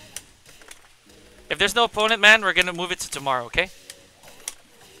 If there's no opponent, man, we're gonna move it to tomorrow, okay?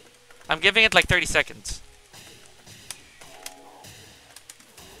 I'm giving it like 30 seconds.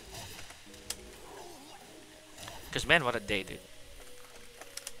 Because, man, what a day, dude.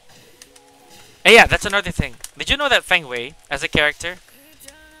 And yeah, that's another thing. Did you know that Feng Wei, as a character,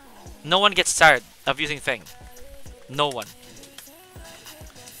 no one gets tired of using Feng? No one.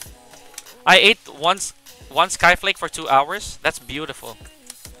 I ate one Skyflake for 2 hours. That's beautiful.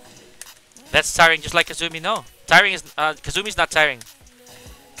 That's tiring, just like Kazumi. No, tiring is Kazumi's not tiring.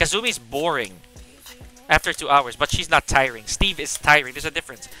 Kazumi's boring after 2 hours, but she's not tiring. Steve is tiring. There's a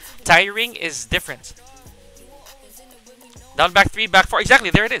difference. Tiring is different. Down back 3, back 4. Exactly,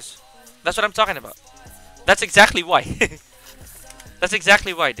 there it is. That's what I'm talking about. That's exactly why. That's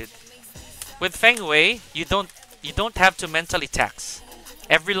exactly why, dude. With Feng Wei, you don't have to mentally tax.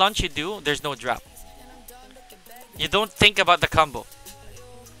 Every launch you do, there's no drop. You don't think about the combo.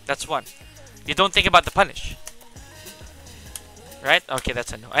 That's one. You don't think about the punish. Right? Okay,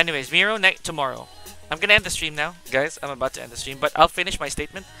 that's a no. Anyways, Miro, tomorrow. I'm gonna end the stream now, guys. I'm about to end the stream, but I'll finish my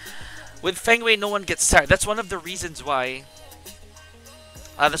statement. With Feng Wei, no one gets tired. That's one of the reasons why...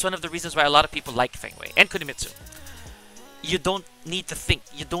 that's one of the reasons why a lot of people like Feng Wei. And Kunimitsu. You don't need to think.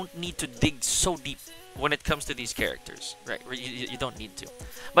 You don't need to dig so deep when it comes to these characters. Right? You don't need to.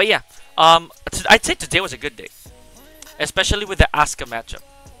 But yeah, I'd say today was a good day. Especially with the Asuka matchup.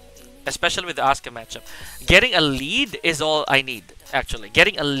 Getting a lead is all I need, actually.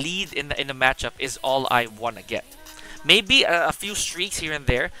 Getting a lead in the matchup is all I want to get. Maybe a few streaks here and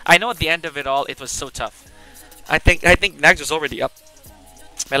there. I know at the end of it all, it was so tough. I think Nagz was already up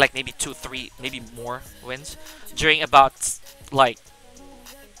by like maybe 2, 3, maybe more wins during about like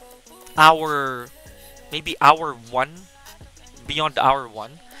maybe hour 1, beyond hour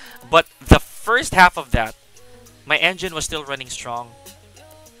 1. But the first half of that, my engine was still running strong.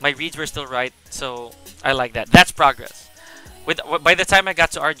 My reads were still right, so I like that. That's progress. By the time I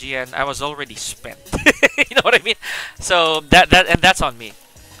got to RGN, I was already spent. You know what I mean? So that's on me.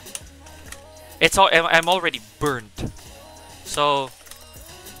 It's all I'm already burned. So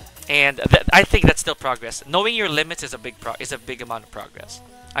I think that's still progress. Knowing your limits is a big amount of progress.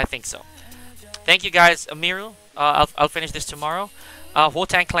 I think so. Thank you guys, Amiru. I'll finish this tomorrow.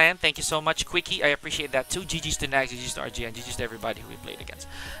 Wotan Clan, thank you so much. Quickie, I appreciate that too. GG's to Nagz, GG's to RG, and GG's to everybody who we played against.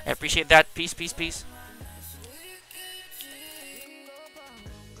 I appreciate that. Peace, peace, peace.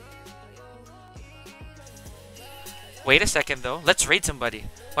 Wait a second though. Let's raid somebody.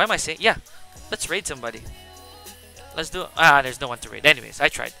 Why am I saying? Yeah, let's raid somebody. Let's do it. There's no one to raid. Anyways, I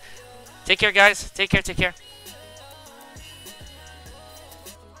tried. Take care, guys. Take care, take care.